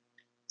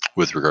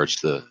with regards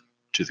to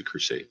the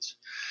Crusades?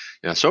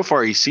 Now, so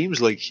far, he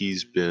seems like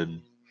he's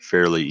been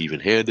fairly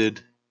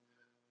even-handed.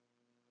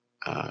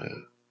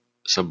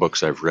 Some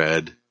books I've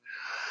read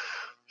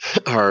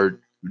are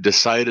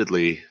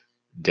decidedly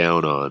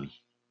down on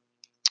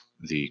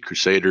the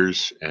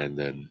Crusaders and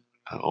then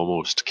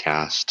almost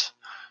cast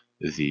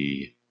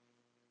the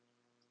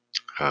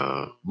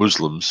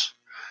Muslims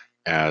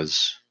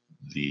as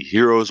the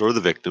heroes or the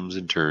victims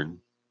in turn.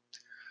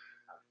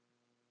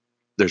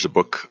 There's a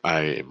book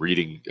I am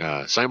reading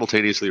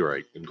simultaneously, or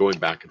I am going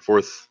back and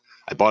forth.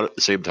 I bought it at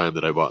the same time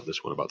that I bought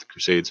this one about the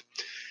Crusades,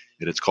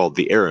 and it's called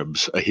The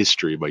Arabs, A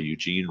History by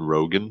Eugene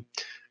Rogan.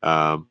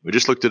 I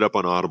just looked it up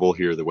on Audible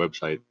here, the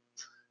website.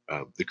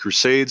 The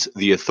Crusades,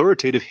 The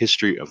Authoritative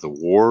History of the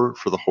War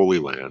for the Holy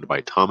Land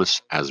by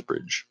Thomas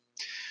Asbridge.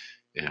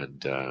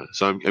 And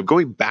so I'm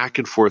going back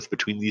and forth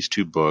between these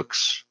two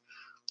books.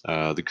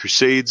 The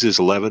Crusades is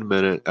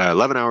 11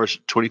 hours,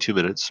 22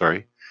 minutes,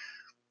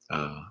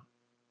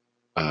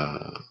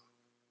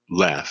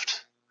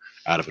 left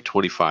out of a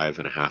 25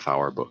 and a half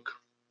hour book.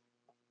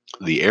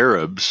 The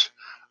Arabs,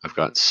 I've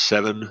got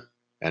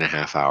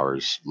 7.5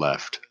 hours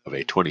left of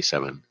a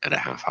 27 and a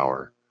half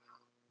hour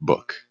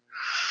book.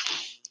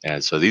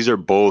 And so these are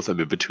both,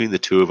 between the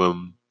two of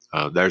them,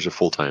 there's a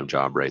full-time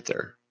job right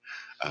there.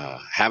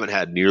 Haven't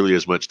had nearly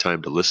as much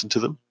time to listen to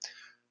them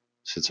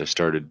since I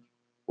started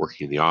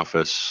working in the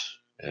office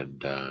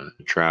and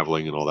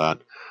traveling and all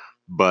that.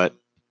 But,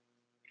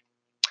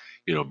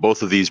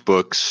 both of these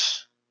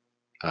books,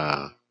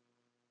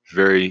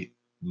 very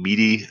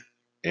meaty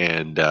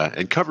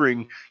and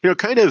covering,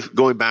 kind of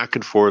going back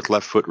and forth,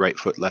 left foot, right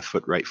foot, left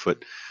foot, right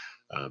foot,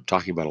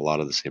 talking about a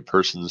lot of the same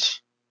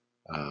persons,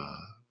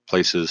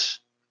 places,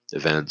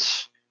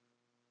 events,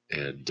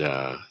 and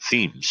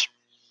themes.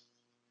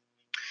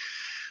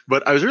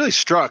 But I was really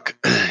struck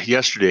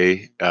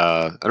yesterday.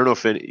 I don't know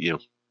if any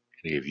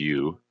of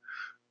you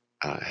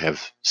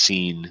have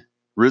seen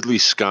Ridley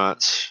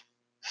Scott's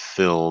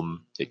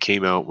film. It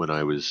came out when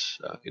I was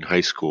in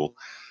high school,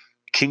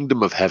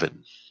 Kingdom of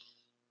Heaven.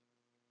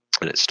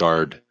 And it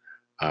starred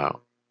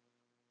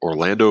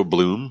Orlando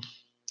Bloom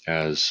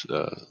as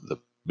the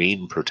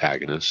main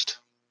protagonist,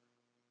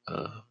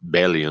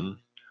 Balian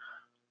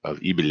of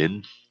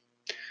Ibelin.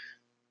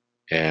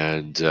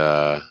 And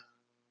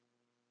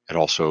it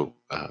also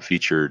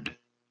featured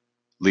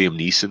Liam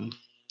Neeson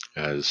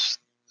as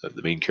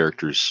the main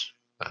character's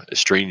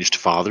estranged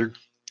father.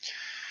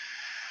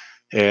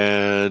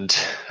 And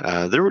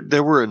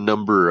there were a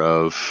number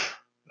of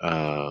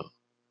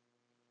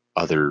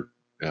other.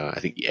 I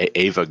think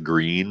Ava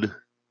Green.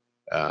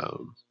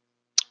 Um,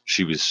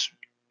 she was,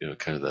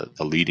 kind of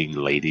the leading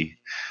lady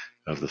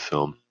of the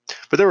film.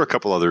 But there were a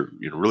couple other,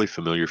 really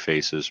familiar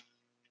faces.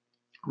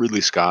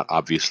 Ridley Scott,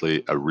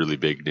 obviously a really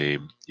big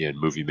name in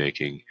movie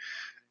making,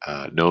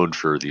 known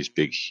for these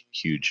big,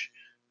 huge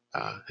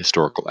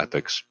historical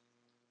epics.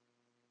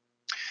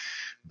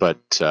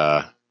 But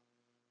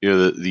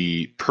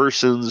the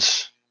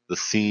persons, the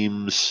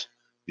themes,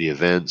 the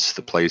events,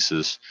 the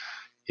places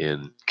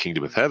in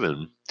Kingdom of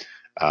Heaven,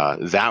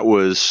 that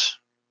was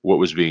what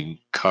was being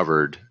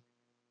covered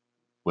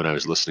when I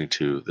was listening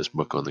to this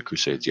book on the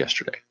Crusades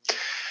yesterday.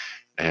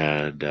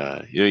 And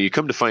you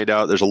come to find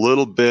out there's a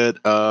little bit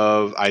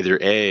of either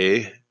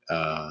a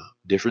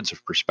difference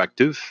of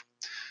perspective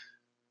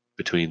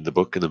between the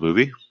book and the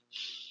movie,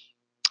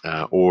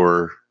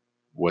 or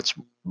what's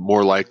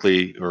more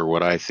likely, or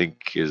what I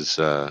think is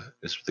the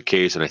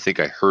case, and I think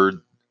I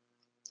heard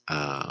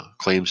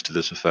claims to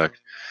this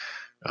effect.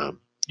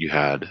 You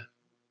had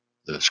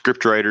the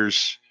script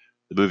writers,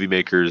 the movie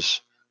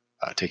makers,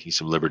 taking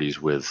some liberties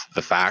with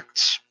the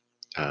facts,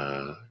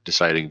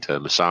 deciding to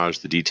massage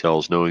the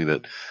details, knowing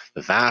that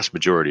the vast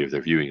majority of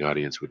their viewing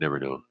audience would never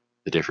know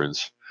the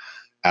difference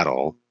at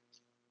all.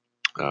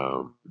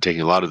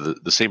 Taking a lot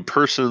of the same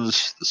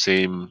persons, the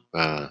same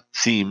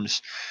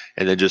themes,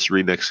 and then just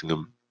remixing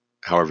them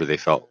however they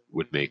felt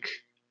would make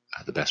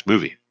the best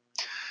movie.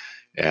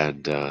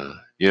 And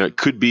it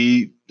could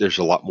be there's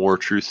a lot more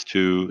truth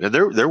to, and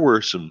there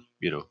were some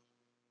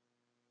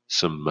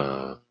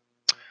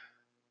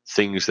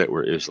things that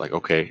were is like,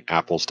 okay,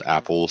 apples to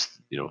apples.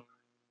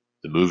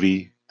 The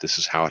movie, this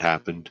is how it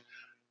happened,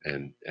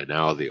 and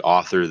now the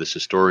author, this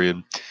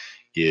historian,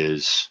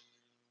 is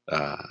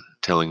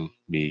telling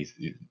me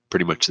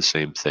pretty much the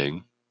same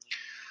thing.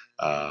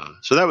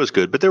 So that was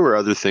good, but there were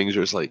other things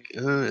where it's like,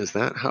 is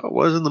that how it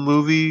was in the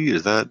movie?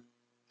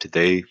 Did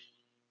they,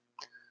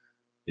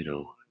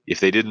 if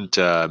they didn't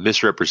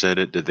misrepresent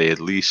it, did they at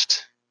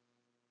least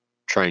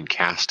try and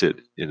cast it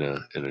in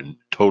a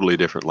totally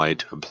different light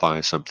to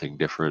imply something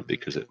different,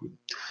 because it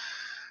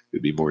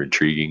would be more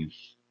intriguing.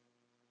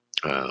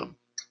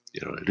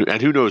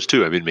 And who knows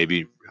too? I mean,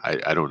 maybe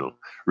I don't know.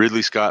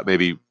 Ridley Scott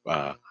maybe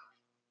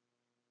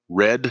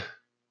read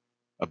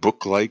a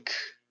book like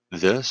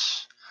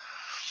this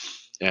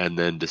and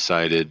then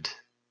decided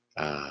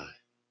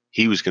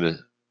he was going to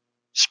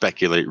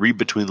speculate, read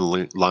between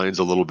the lines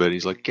a little bit.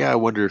 He's like, yeah, I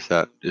wonder if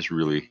that is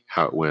really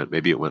how it went.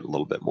 Maybe it went a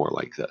little bit more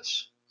like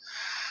this.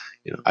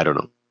 I don't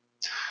know.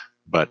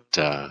 But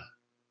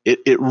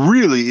it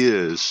really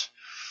is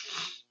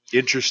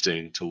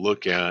interesting to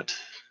look at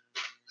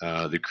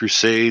the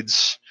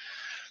Crusades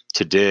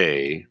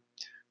today.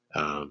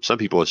 Some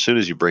people, as soon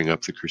as you bring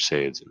up the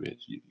Crusades, I mean,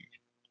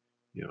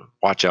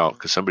 watch out,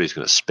 because somebody's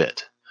going to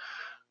spit,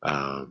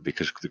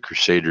 because the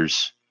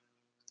Crusaders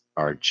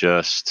are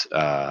just,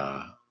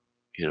 I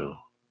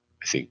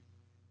think,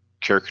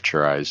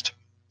 caricaturized,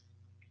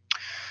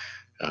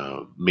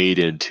 made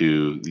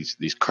into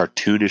these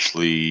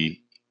cartoonishly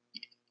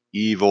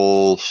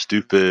evil,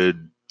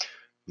 stupid,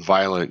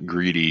 violent,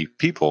 greedy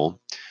people,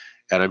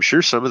 and I'm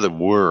sure some of them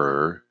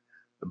were,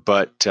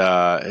 but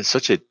it's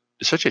such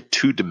a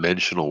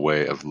two-dimensional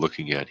way of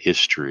looking at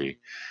history.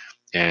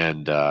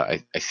 And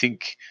I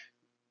think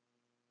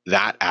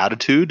that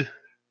attitude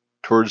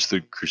towards the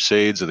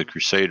Crusades and the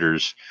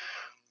Crusaders,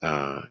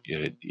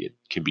 it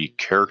can be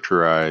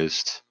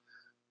characterized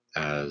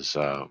as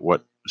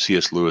what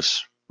C.S.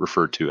 Lewis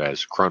referred to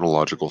as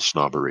chronological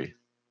snobbery.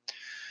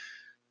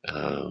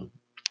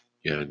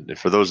 And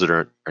for those that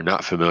are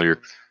not familiar,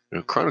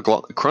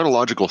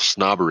 chronological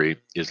snobbery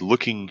is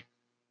looking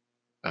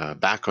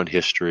back on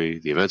history,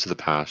 the events of the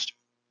past,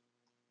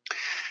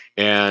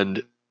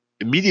 and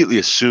immediately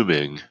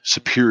assuming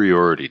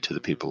superiority to the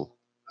people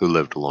who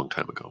lived a long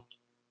time ago,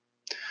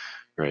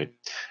 right?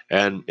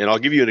 And I'll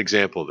give you an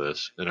example of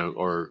this,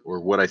 or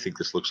what I think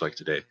this looks like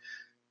today.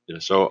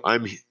 So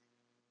I'm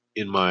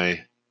in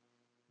my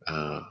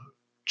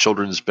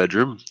children's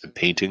bedroom. I'm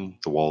painting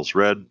the walls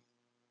red,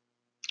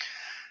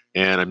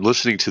 and I'm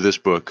listening to this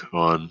book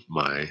on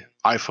my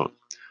iPhone.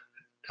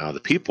 Now, the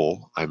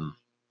people I'm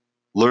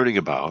learning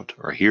about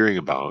or hearing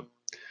about,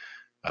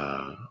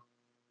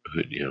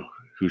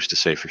 who's to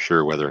say for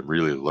sure whether I'm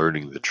really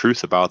learning the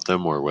truth about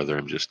them or whether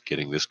I'm just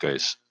getting this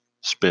guy's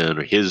spin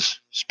or his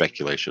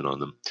speculation on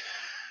them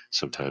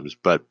sometimes.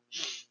 But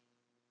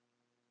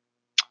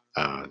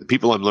the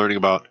people I'm learning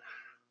about,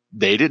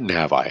 they didn't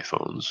have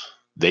iPhones.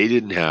 They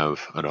didn't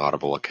have an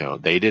Audible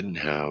account. They didn't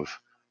have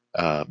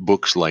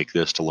books like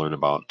this to learn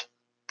about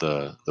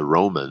the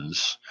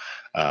Romans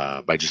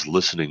by just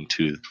listening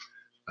to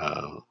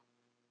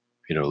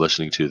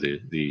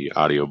the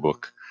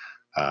audiobook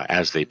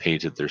as they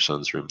painted their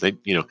son's room. They,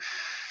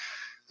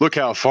 look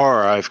how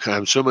far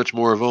I'm so much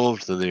more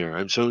evolved than they are.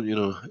 I'm so,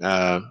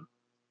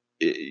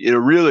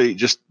 really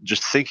just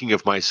thinking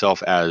of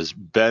myself as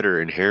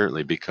better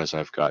inherently because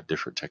I've got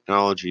different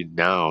technology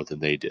now than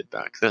they did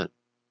back then.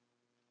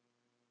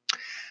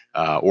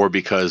 or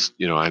because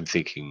I'm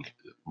thinking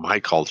my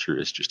culture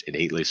is just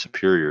innately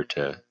superior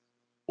to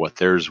what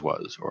theirs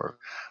was, or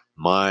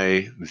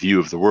my view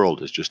of the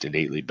world is just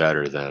innately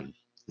better than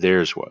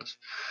theirs was.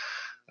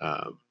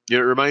 It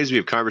reminds me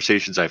of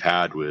conversations I've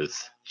had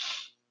with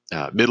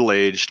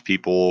middle-aged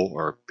people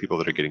or people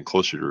that are getting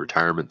closer to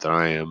retirement than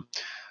I am.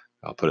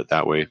 I'll put it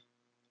that way.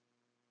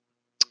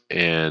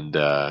 And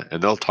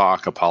they'll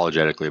talk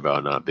apologetically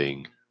about not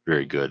being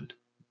very good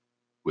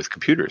with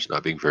computers,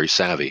 not being very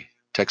savvy,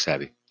 tech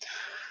savvy.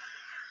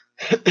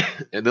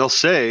 And they'll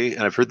say,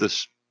 and I've heard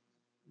this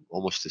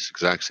almost this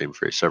exact same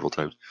phrase several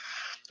times.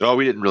 Oh,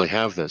 we didn't really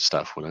have that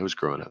stuff when I was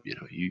growing up.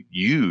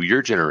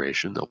 Your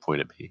generation, they'll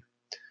point at me.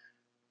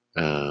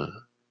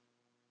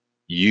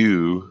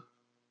 You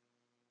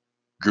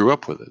grew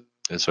up with it.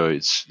 And so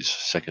it's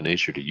second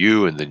nature to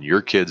you, and then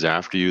your kids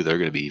after you, they're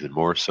going to be even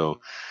more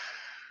so.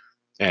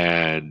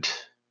 And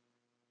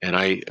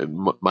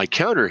my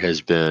counter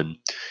has been,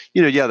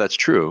 yeah, that's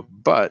true.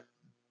 But,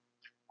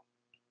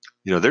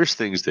 there's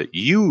things that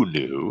you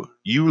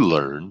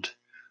learned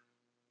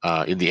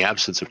in the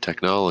absence of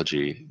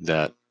technology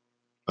that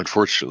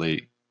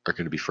unfortunately are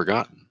going to be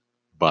forgotten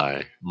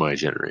by my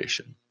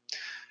generation.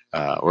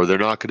 Or they're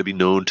not going to be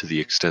known to the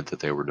extent that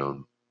they were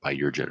known by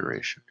your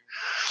generation.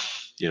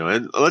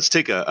 And let's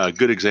take a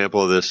good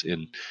example of this.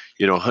 In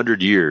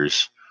 100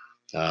 years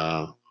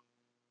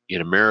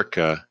in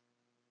America,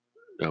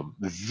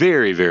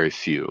 very, very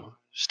few,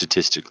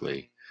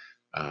 statistically,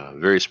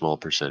 very small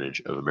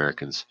percentage of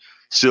Americans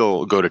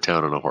still go to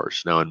town on a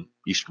horse. Now, in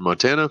eastern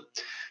Montana,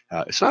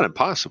 it's not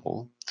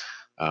impossible.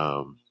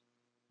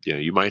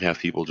 You might have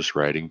people just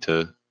riding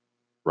to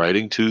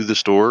the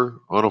store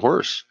on a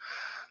horse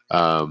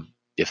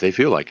if they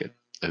feel like it.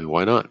 I mean,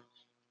 why not?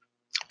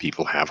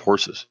 People have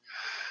horses,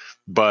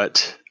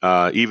 but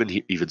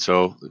even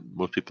so,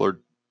 most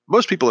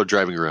people are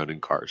driving around in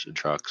cars and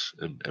trucks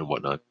and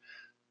whatnot.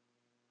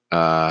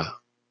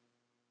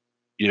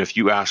 If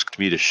you asked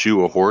me to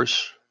shoe a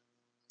horse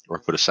or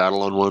put a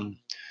saddle on one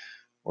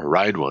or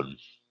ride one,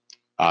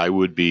 I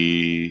would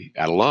be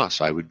at a loss.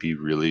 I would be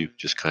really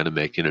just kind of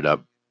making it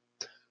up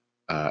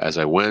as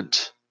I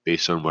went,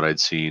 based on what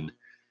I'd seen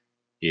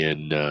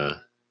in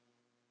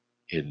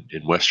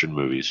Western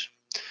movies.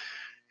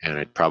 And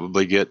I'd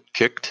probably get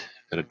kicked,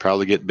 and I'd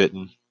probably get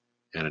bitten,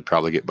 and I'd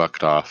probably get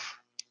bucked off,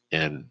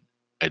 and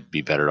I'd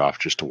be better off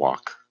just to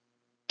walk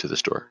to the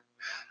store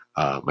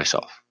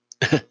myself.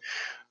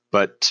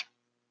 But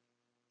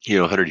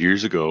 100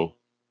 years ago,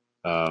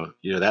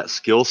 that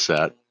skill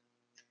set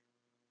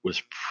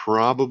was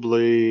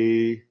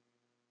probably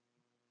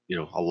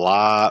a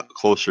lot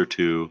closer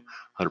to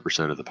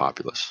 100% of the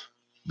populace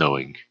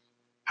knowing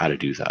how to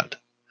do that.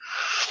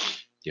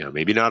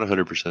 Maybe not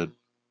 100%,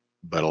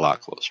 but a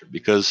lot closer,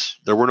 because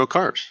there were no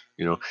cars.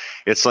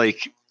 It's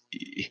like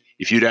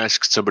if you'd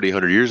asked somebody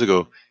 100 years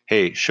ago,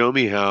 hey, show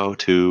me how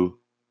to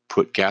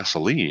put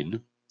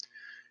gasoline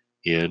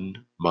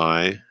in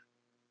my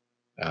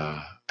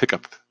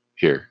pickup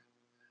here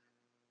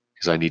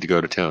because I need to go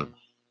to town.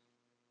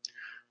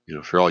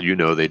 For all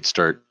they'd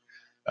start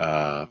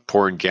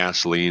pouring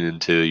gasoline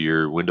into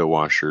your window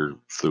washer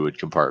fluid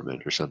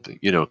compartment or something.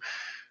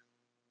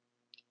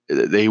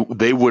 They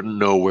wouldn't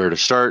know where to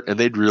start, and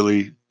they'd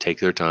really take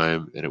their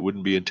time, and it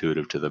wouldn't be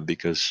intuitive to them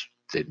because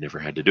they'd never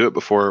had to do it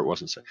before. It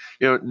wasn't,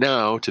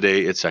 now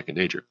today it's second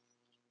nature.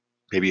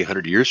 Maybe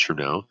 100 years from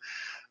now,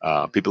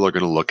 people are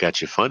going to look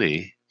at you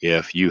funny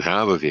if you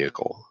have a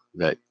vehicle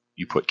that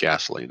you put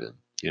gasoline in.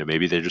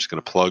 Maybe they're just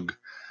going to plug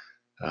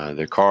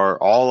their car.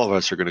 All of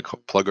us are going to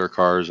plug our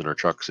cars and our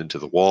trucks into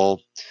the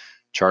wall,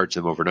 charge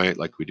them overnight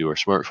like we do our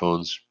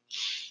smartphones,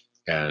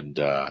 and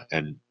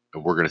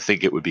we're going to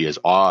think it would be as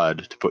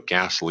odd to put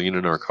gasoline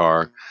in our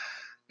car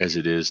as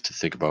it is to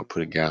think about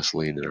putting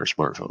gasoline in our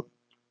smartphone.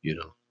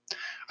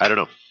 I don't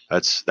know.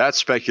 That's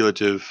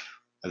speculative.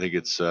 I think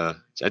it's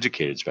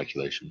educated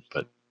speculation,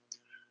 but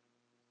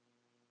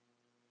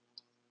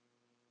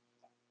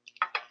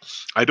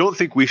I don't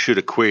think we should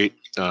equate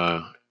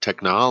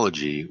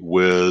technology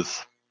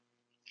with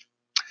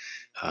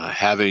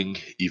having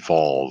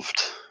evolved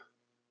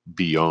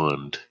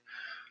beyond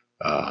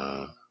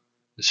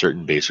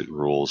certain basic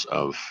rules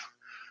of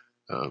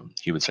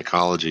human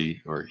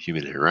psychology or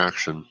human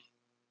interaction,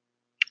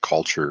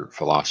 culture,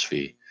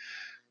 philosophy.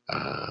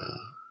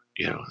 The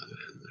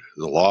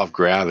law of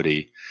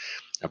gravity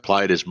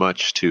applied as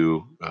much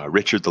to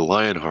Richard the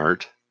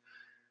Lionheart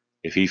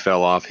if he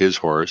fell off his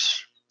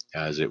horse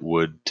as it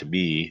would to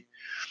me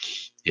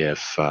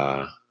if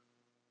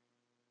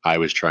I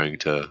was trying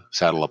to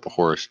saddle up a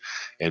horse.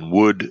 And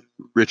would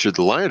Richard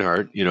the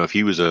Lionheart, if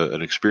he was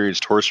an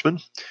experienced horseman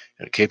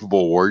and a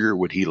capable warrior,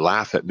 would he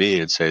laugh at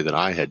me and say that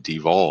I had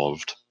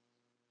devolved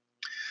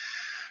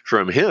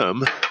from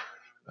him,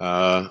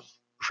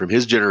 from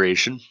his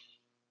generation,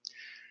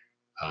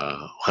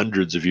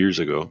 hundreds of years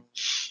ago,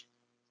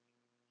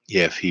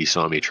 if he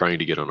saw me trying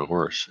to get on a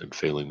horse and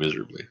failing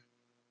miserably?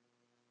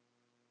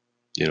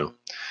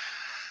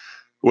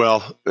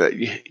 Well,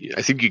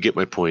 I think you get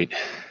my point.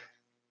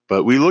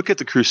 But we look at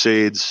the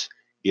Crusades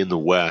in the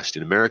West,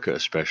 in America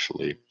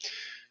especially,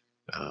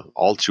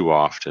 all too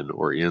often,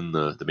 or in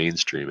the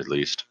mainstream at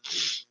least,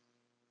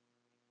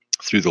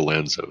 through the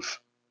lens of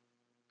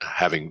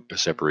having a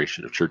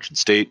separation of church and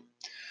state.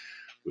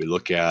 We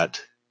look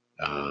at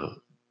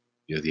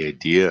the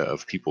idea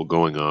of people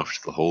going off to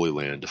the Holy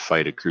Land to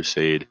fight a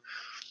crusade,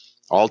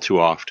 all too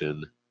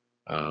often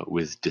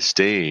with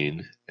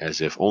disdain,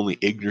 as if only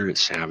ignorant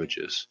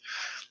savages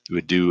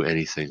would do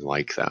anything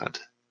like that.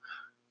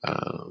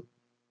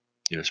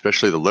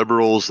 Especially the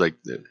liberals, like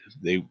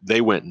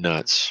they went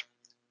nuts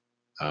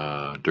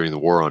during the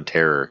War on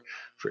Terror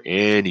for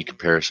any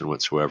comparison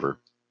whatsoever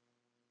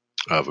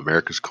of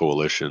America's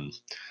coalition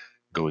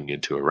going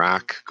into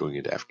Iraq, going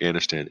into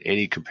Afghanistan,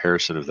 any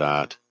comparison of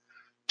that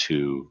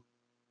to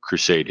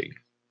crusading.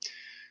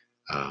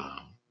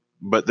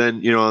 But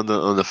then,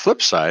 on the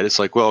flip side, it's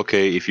like, well,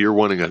 okay, if you're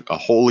wanting a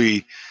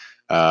holy,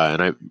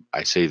 and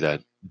I say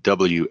that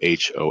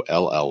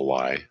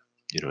WHOLLY,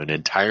 an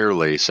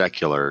entirely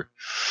secular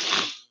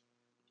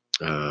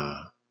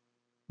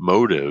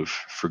motive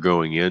for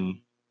going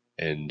in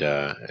and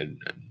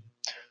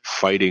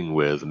fighting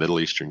with a Middle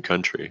Eastern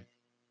country.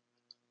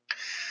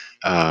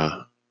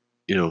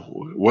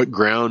 What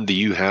ground do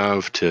you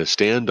have to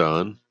stand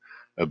on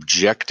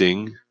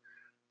objecting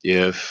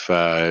if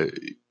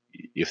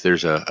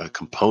there's a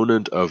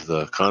component of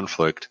the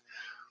conflict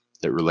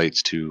that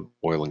relates to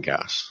oil and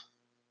gas?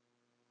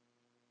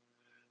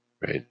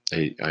 Right?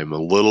 I'm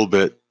a little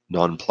bit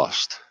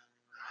nonplussed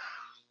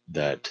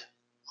that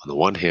on the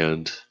one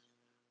hand,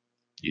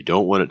 you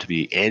don't want it to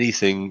be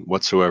anything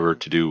whatsoever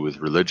to do with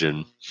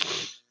religion,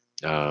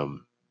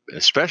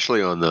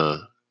 especially on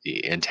the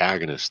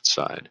antagonist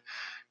side.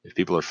 If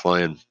people are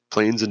flying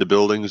planes into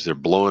buildings, they're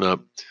blowing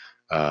up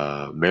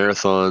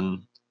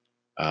marathon,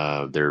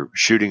 they're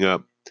shooting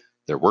up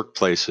their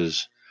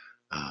workplaces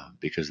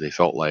because they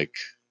felt like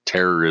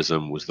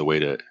terrorism was the way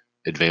to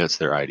advance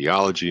their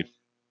ideology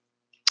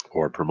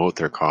or promote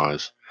their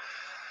cause.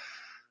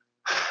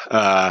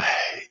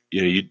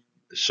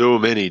 So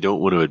many don't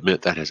want to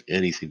admit that has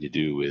anything to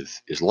do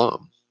with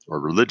Islam or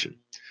religion,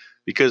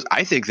 because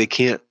I think they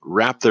can't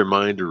wrap their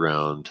mind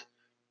around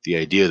the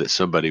idea that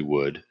somebody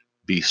would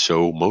be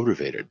so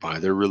motivated by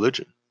their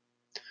religion.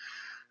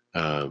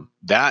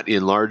 That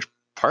in large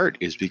part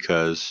is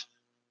because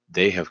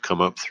they have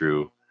come up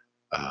through,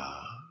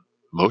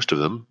 most of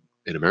them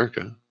in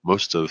America,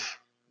 most of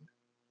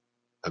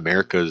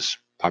America's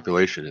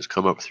population has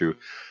come up through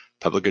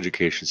public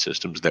education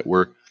systems that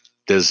were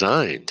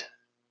designed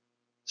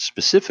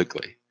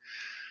specifically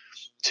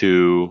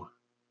to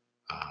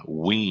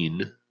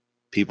wean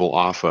people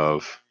off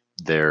of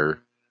their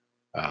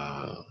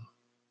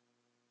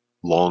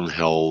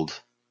long-held,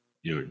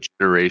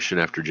 generation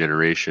after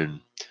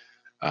generation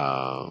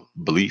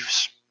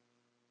beliefs.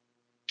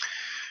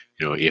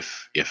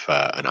 If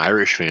an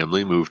Irish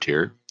family moved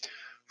here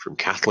from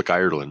Catholic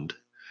Ireland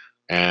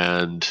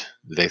and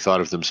they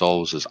thought of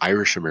themselves as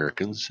Irish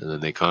Americans, and then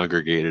they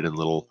congregated in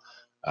little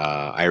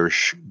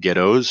Irish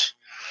ghettos,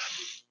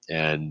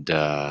 and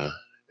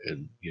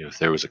if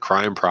there was a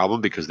crime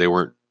problem because they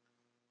weren't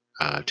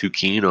too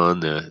keen on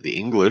the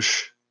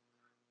English,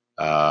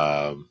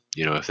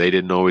 if they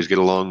didn't always get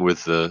along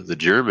with the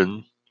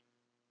German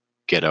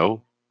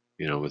ghetto,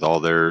 with all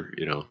their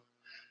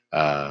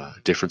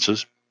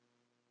differences,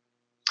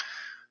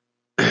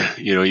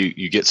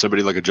 you get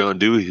somebody like a John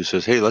Dewey who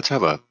says, hey, let's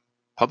have a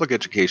public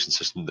education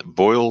system that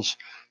boils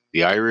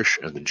the Irish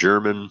and the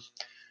German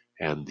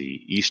and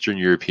the Eastern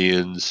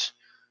Europeans,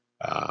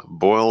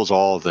 boils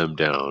all of them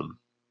down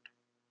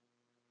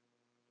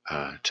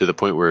to the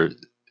point where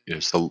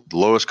it's the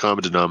lowest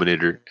common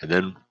denominator, and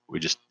then we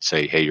just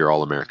say, hey, you're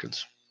all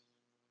Americans.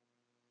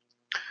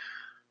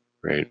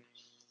 Right?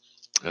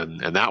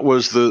 And that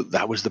was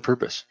the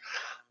purpose.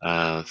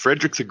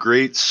 Frederick the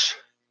Great's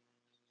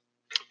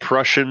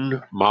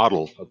Prussian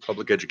model of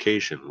public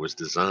education was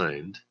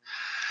designed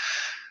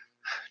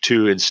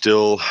to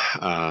instill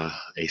a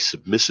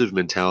submissive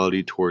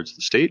mentality towards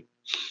the state,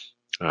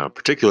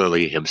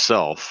 particularly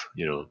himself.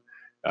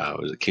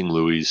 Was it King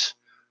Louis's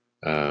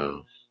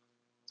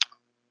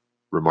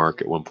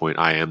remark at one point,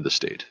 I am the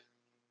state?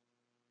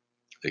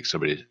 I think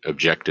somebody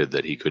objected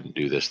that he couldn't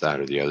do this, that,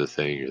 or the other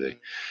thing, or they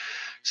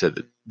said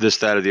that this,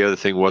 that, or the other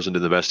thing wasn't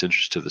in the best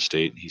interest of the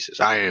state. He says,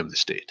 I am the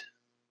state.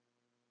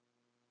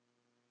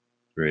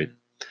 Right?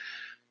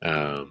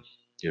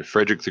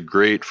 Frederick the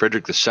Great,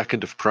 Frederick II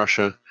of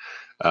Prussia,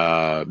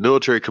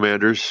 military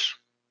commanders,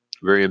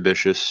 very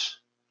ambitious.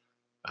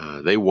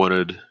 They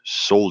wanted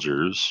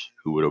soldiers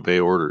who would obey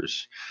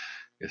orders.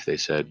 If they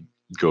said,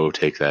 go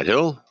take that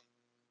hill,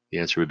 the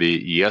answer would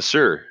be, yes,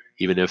 sir,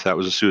 even if that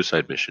was a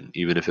suicide mission,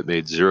 even if it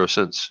made zero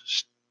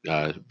sense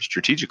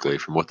strategically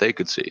from what they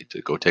could see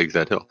to go take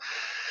that hill.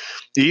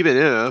 Even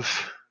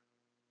if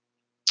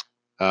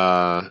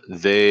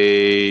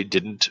they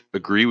didn't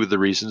agree with the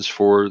reasons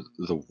for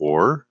the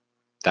war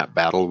that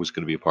battle was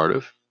going to be a part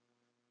of.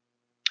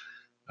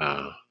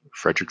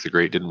 Frederick the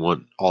Great didn't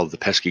want all the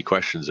pesky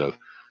questions of,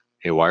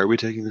 hey, why are we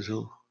taking this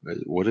hill?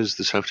 What does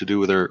this have to do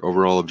with our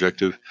overall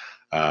objective?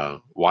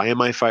 Why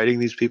am I fighting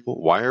these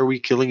people? Why are we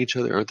killing each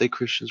other? Aren't they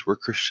Christians? We're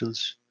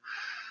Christians.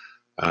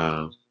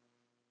 Well,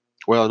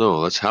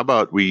 no. How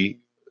about we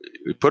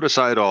put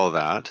aside all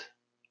that.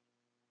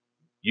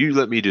 You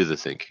let me do the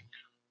thinking.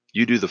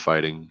 You do the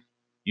fighting.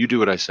 You do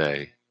what I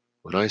say.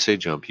 When I say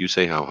jump, you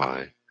say how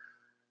high.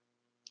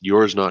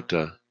 Yours not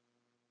to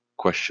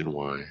question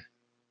why.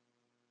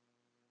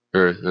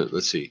 Or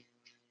let's see.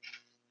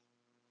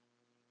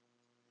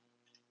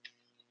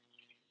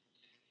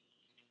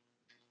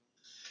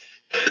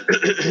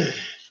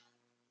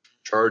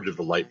 Charge of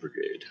the Light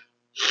Brigade.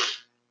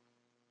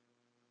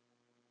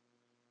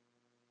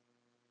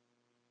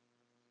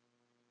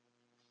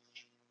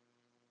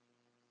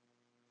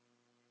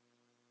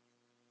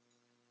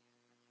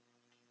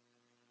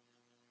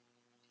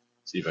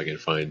 See if I can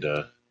find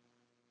the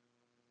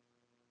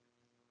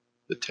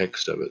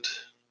text of it.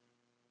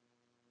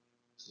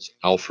 This is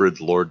Alfred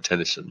Lord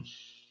Tennyson.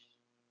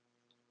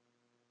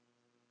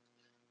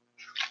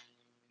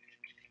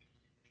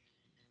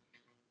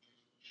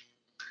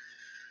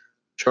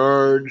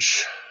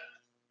 Charge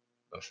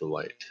of the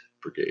Light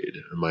Brigade.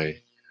 My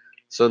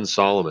son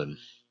Solomon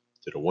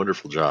did a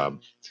wonderful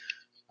job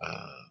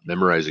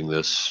memorizing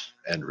this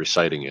and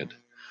reciting it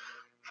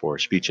for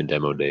speech and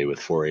demo day with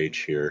 4-H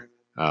here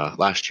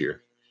last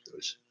year.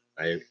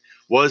 I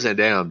was and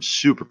am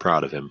super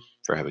proud of him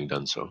for having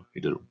done so. He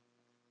did a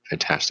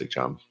fantastic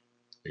job.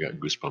 I got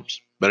goosebumps.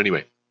 But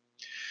anyway,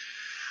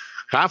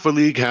 half a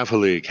league, half a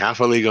league, half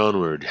a league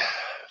onward.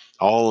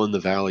 All in the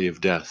valley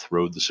of death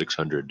rode the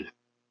 600.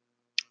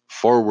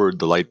 Forward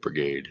the Light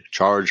Brigade,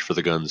 charge for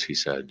the guns, he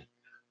said.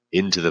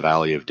 Into the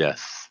valley of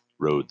death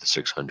rode the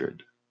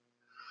 600.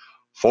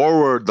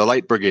 Forward the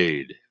Light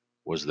Brigade!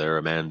 Was there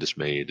a man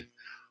dismayed?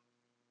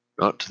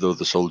 Not though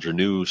the soldier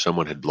knew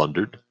someone had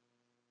blundered.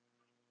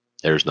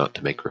 Theirs not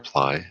to make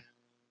reply.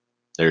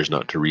 Theirs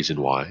not to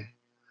reason why.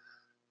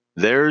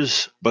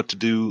 Theirs but to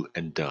do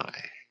and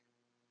die.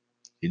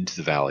 Into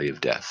the valley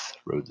of death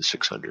rode the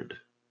 600.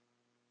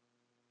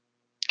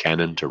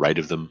 Cannon to right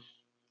of them,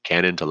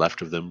 cannon to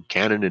left of them,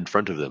 cannon in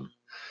front of them,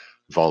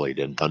 volleyed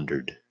and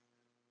thundered.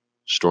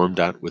 Stormed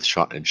at with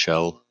shot and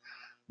shell,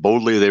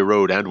 boldly they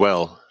rode, and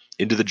well,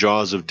 into the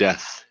jaws of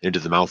death, into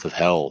the mouth of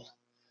hell,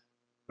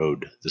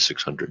 rode the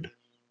 600.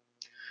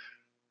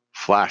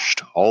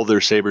 Flashed all their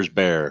sabres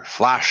bare,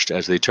 flashed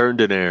as they turned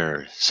in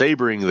air,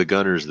 sabring the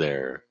gunners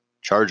there,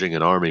 charging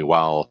an army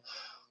while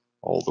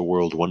all the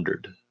world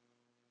wondered.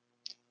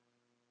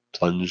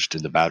 Plunged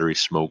in the battery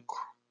smoke,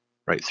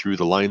 right through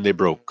the line they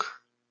broke.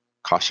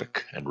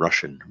 Cossack and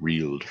Russian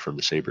reeled from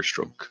the sabre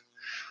stroke,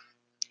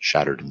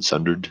 shattered and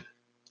sundered.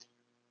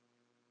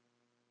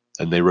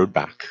 Then they rode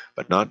back,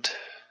 but not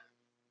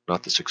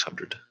the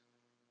 600.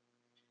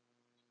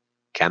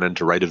 Cannon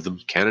to right of them,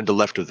 cannon to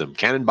left of them,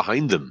 cannon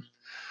behind them,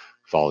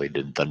 volleyed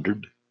and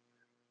thundered.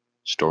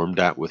 Stormed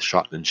at with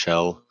shot and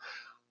shell,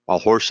 while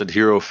horse and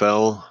hero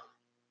fell.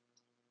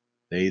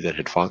 They that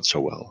had fought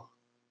so well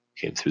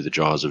came through the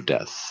jaws of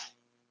death,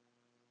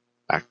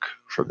 back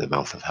from the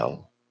mouth of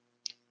hell.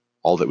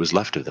 All that was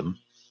left of them,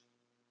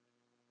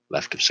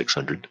 left of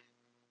 600.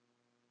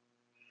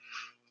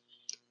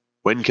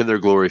 When can their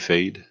glory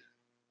fade?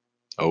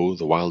 Oh,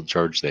 the wild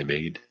charge they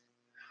made.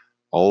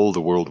 All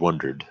the world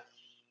wondered.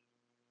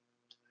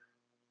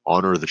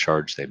 Honor the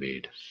charge they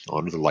made.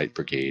 Honor the Light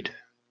Brigade.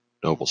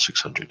 Noble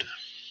 600.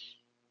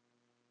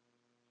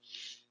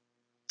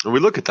 And we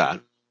look at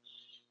that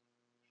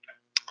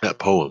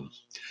poem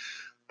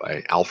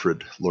by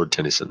Alfred Lord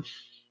Tennyson,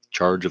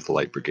 Charge of the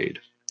Light Brigade.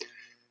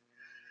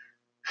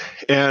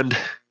 And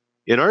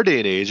in our day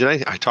and age,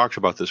 and I talked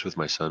about this with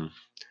my son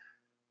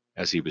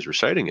as he was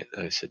reciting it.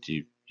 I said,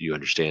 do you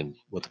understand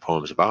what the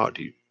poem is about?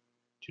 Do you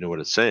know what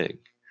it's saying?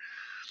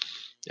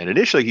 And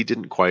initially he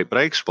didn't quite, but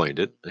I explained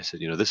it. I said,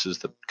 this is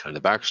the kind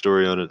of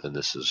backstory on it, and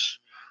this is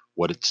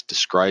what it's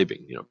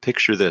describing.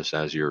 Picture this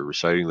as you're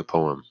reciting the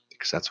poem,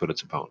 because that's what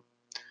it's about.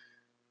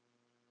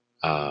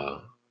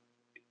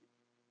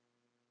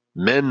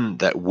 Men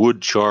that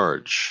would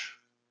charge,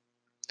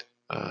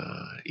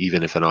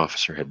 even if an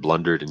officer had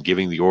blundered in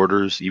giving the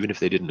orders, even if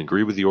they didn't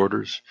agree with the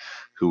orders,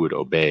 who would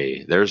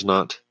obey. There's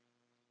not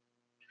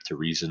to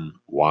reason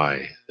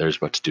why. There's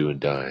but to do and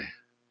die.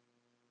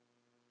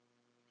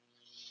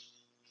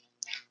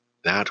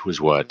 That was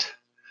what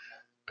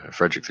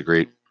Frederick the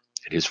Great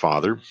and his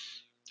father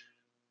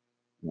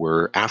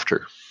were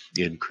after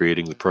in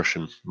creating the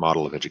Prussian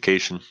model of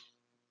education.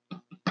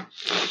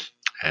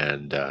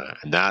 And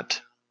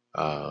that,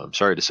 I'm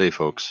sorry to say,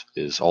 folks,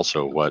 is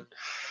also what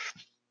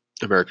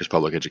America's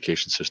public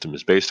education system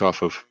is based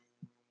off of.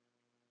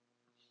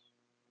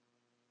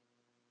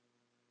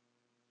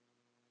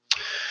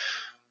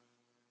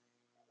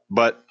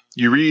 But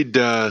you read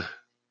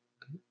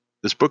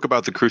this book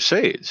about the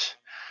Crusades,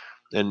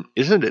 and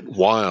isn't it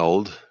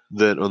wild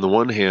that on the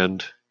one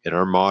hand, in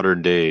our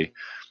modern day,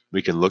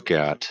 we can look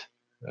at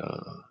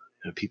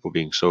people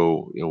being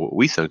so, what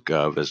we think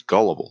of as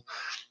gullible.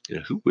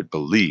 Who would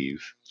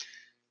believe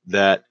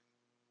that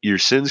your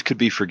sins could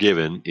be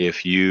forgiven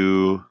if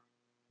you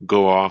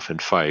go off and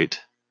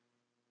fight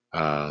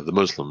the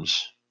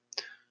Muslims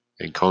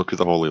and conquer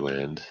the Holy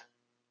Land.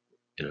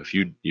 If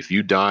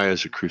you die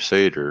as a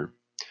crusader,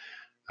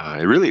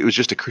 it was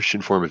just a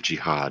Christian form of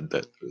jihad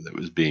that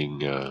was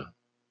being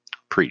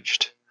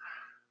preached,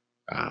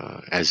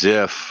 as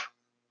if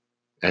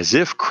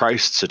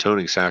Christ's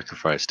atoning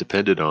sacrifice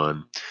depended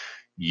on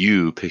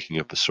you picking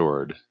up a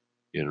sword.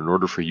 In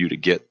order for you to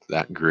get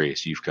that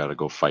grace, you've got to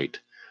go fight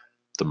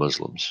the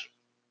Muslims.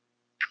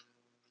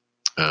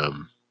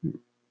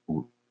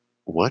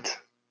 What?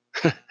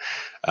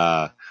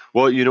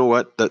 Well, you know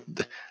what?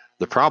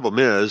 The problem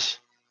is,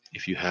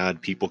 if you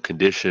had people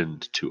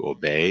conditioned to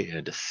obey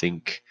and to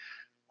think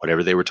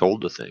whatever they were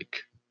told to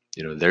think,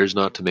 theirs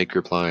not to make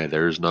reply,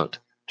 theirs not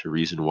to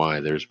reason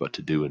why, theirs but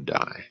to do and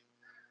die.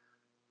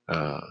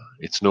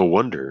 It's no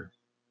wonder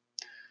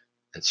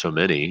that so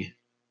many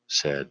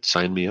said,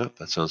 sign me up.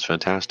 That sounds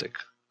fantastic.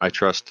 I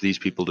trust these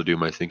people to do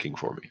my thinking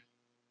for me.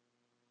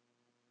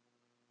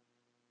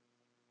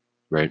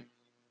 Right?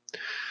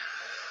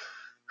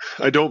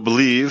 I don't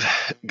believe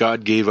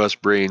God gave us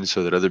brains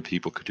so that other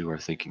people could do our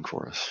thinking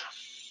for us.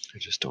 I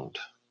just don't.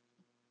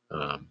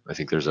 I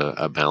think there's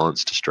a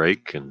balance to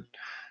strike, and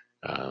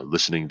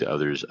listening to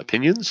others'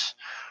 opinions.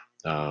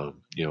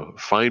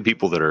 Find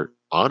people that are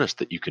honest,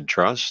 that you can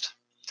trust,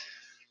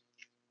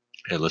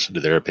 and listen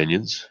to their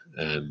opinions.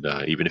 And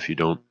even if you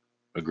don't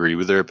agree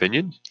with their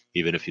opinion,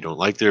 even if you don't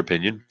like their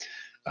opinion,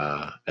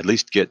 at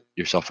least get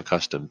yourself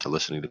accustomed to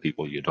listening to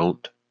people you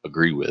don't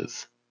agree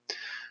with.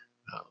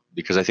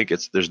 Because I think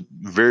there's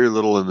very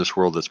little in this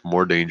world that's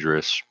more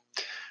dangerous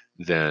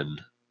than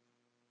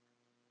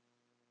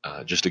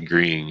just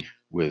agreeing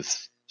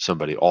with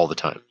somebody all the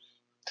time.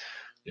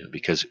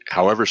 Because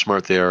however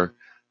smart they are,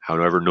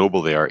 however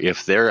noble they are,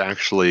 if they're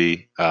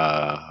actually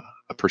a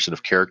person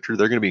of character,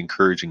 they're going to be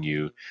encouraging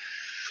you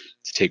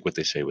to take what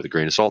they say with a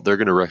grain of salt. They're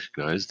going to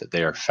recognize that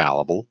they are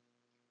fallible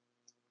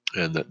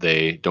and that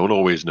they don't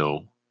always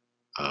know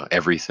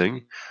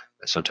everything.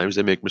 Sometimes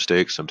they make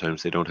mistakes.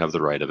 Sometimes they don't have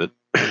the right of it.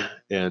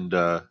 And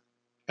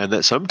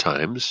that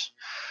sometimes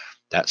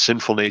that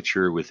sinful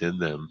nature within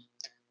them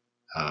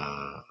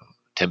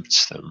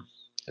tempts them.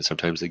 And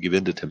sometimes they give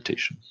in to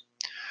temptation.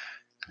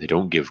 They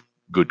don't give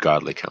good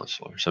godly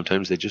counsel. Or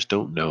sometimes they just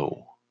don't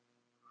know.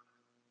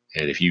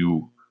 And if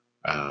you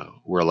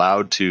were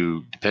allowed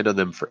to depend on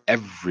them for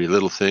every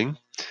little thing,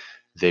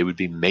 they would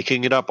be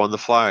making it up on the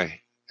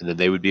fly. And then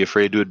they would be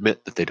afraid to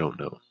admit that they don't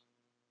know.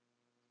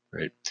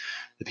 Right?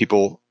 The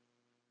people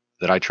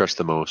that I trust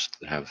the most,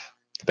 that have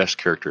the best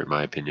character, in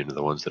my opinion, are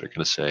the ones that are going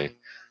to say,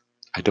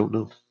 I don't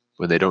know,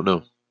 when they don't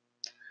know.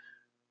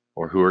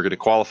 Or who are going to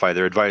qualify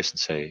their advice and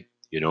say,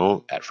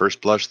 at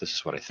first blush, this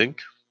is what I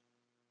think.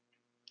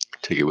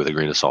 Take it with a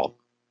grain of salt.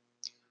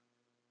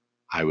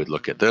 I would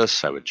look at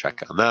this. I would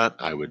check on that.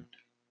 I would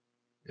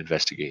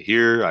investigate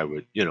here. I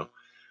would,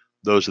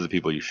 those are the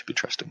people you should be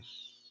trusting.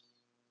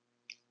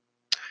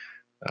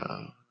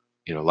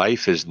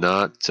 Life is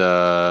not,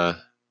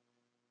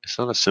 it's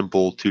not a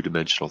simple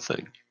two-dimensional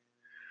thing.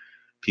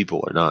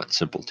 People are not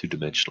simple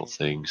two-dimensional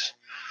things.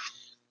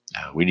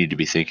 We need to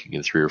be thinking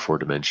in 3 or 4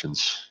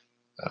 dimensions.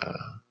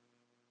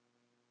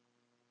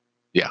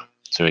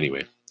 So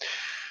anyway,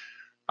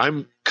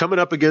 I'm coming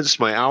up against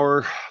my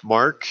hour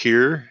mark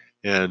here,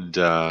 and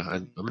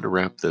I'm going to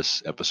wrap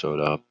this episode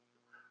up.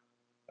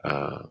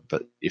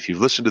 But if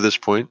you've listened to this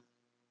point,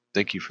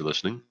 thank you for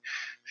listening.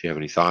 If you have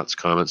any thoughts,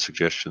 comments,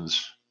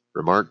 suggestions,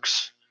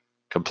 remarks,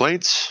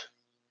 complaints,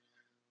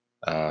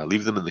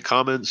 leave them in the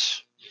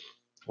comments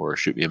or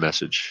shoot me a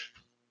message.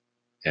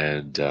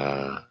 And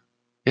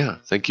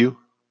thank you.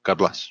 God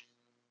bless.